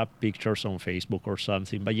put up pictures on Facebook or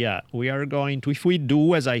something. But yeah, we are going to, if we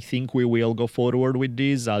do, as I think we will go forward with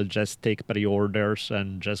this, I'll just take pre-orders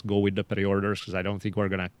and just go with the pre-orders because I don't think we're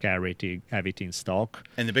going to have it in stock.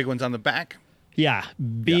 And the big one's on the back? Yeah,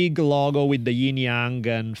 big logo with the yin yang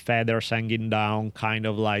and feathers hanging down, kind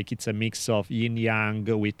of like it's a mix of yin yang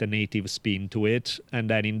with a native spin to it. And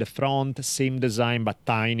then in the front, same design but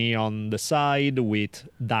tiny on the side with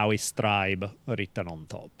Taoist tribe written on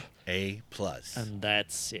top. A+. And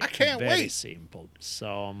that's it. I can't Very wait. simple.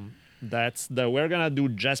 So we're gonna do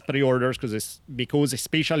just pre-orders because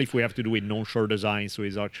especially if we have to do it non-short design, so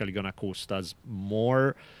it's actually gonna cost us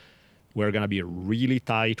more. We're going to be really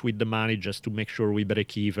tight with the money just to make sure we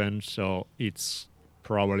break even. So it's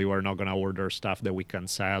probably we're not going to order stuff that we can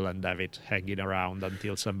sell and have it hanging around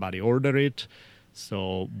until somebody order it.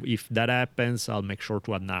 So if that happens, I'll make sure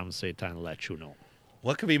to announce it and let you know.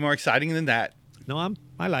 What could be more exciting than that? No,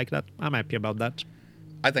 I like that. I'm happy about that.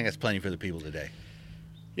 I think that's plenty for the people today.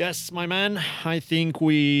 Yes, my man. I think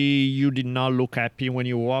you did not look happy when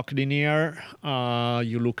you walked in here.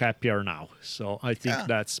 You look happier now. So I think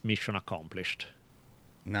that's mission accomplished.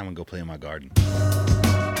 Now I'm going to go play in my garden.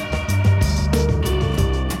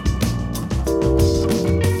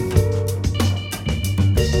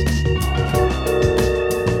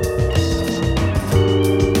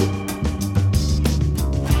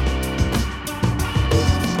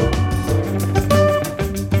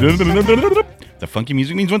 The funky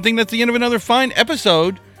music means one thing. That's the end of another fine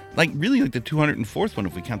episode. Like really like the 204th one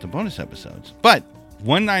if we count the bonus episodes. But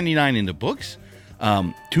 $199 in the books.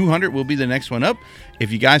 200 will be the next one up.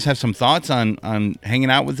 If you guys have some thoughts on hanging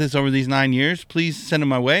out with us over these 9 years, please send them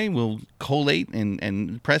my way. We'll collate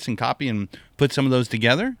and press and copy and put some of those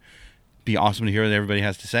together. Be awesome to hear what everybody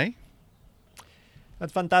has to say.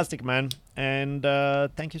 That's fantastic, man. And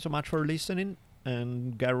thank you so much for listening.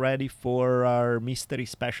 And get ready for our mystery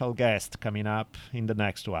special guest coming up in the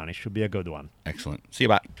next one. It should be a good one. Excellent. See you,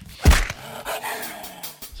 bye.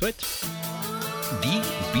 Sweet.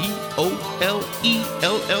 DBOLELLI.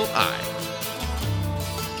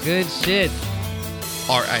 Good shit.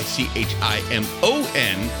 RICHIMON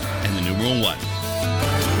and the numeral 1.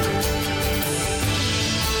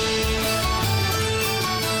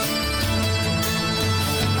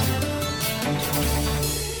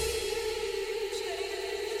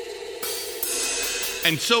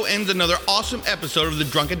 And so ends another awesome episode of the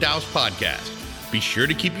Drunken Taoist podcast. Be sure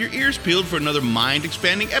to keep your ears peeled for another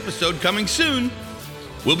mind-expanding episode coming soon.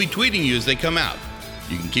 We'll be tweeting you as they come out.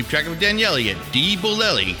 You can keep track of Daniele at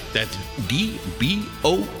DBolelli, that's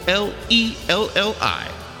DBOLELLI.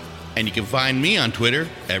 And you can find me on Twitter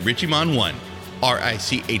at Richimon1,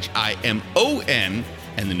 RICHIMON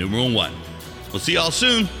and the numeral 1. We'll see y'all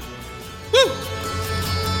soon. Woo!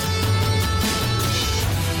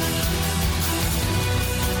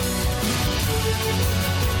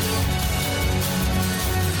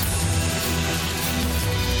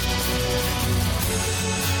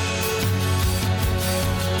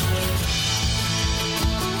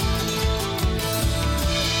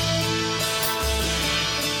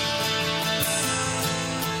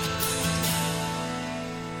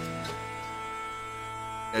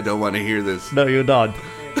 I don't want to hear this. No, you don't.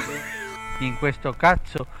 In questo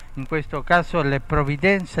caso le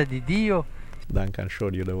provvidenze di Dio. Duncan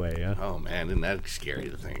showed you the way, yeah? Oh man, isn't that scary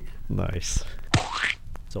to think? Nice.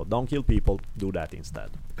 So don't kill people, do that instead.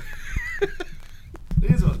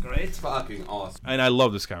 This was great. It's fucking awesome. And I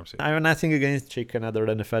love this conversation. I have nothing against chicken other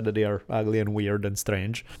than the fact that they are ugly and weird and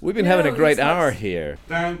strange. We've been having a great hour here.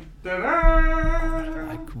 I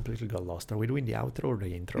completely got lost. Are we doing the outro or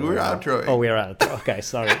the intro? We're outroing. Oh, we're outro. Okay,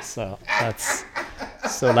 sorry. So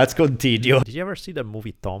let's continue. Did you ever see the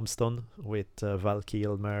movie Tombstone with Val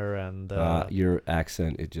Kilmer and... Your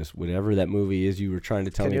accent, it just, whatever that movie is you were trying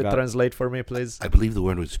to tell Can me you about. translate for me, please? I believe the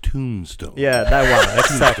word was tombstone. Yeah, that one,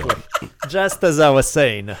 exactly. Just as I was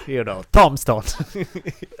saying, Tombstone.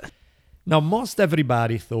 Now, most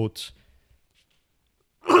everybody thought...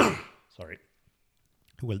 Sorry.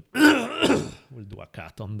 We'll do a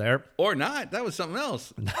cut on there. Or not. That was something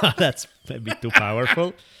else. That's a bit too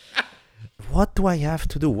powerful. What do I have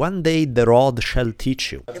to do? One day the rod shall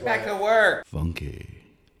teach you. Get back to work. Funky.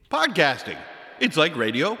 Podcasting. It's like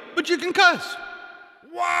radio, but you can cuss.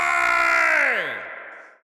 What?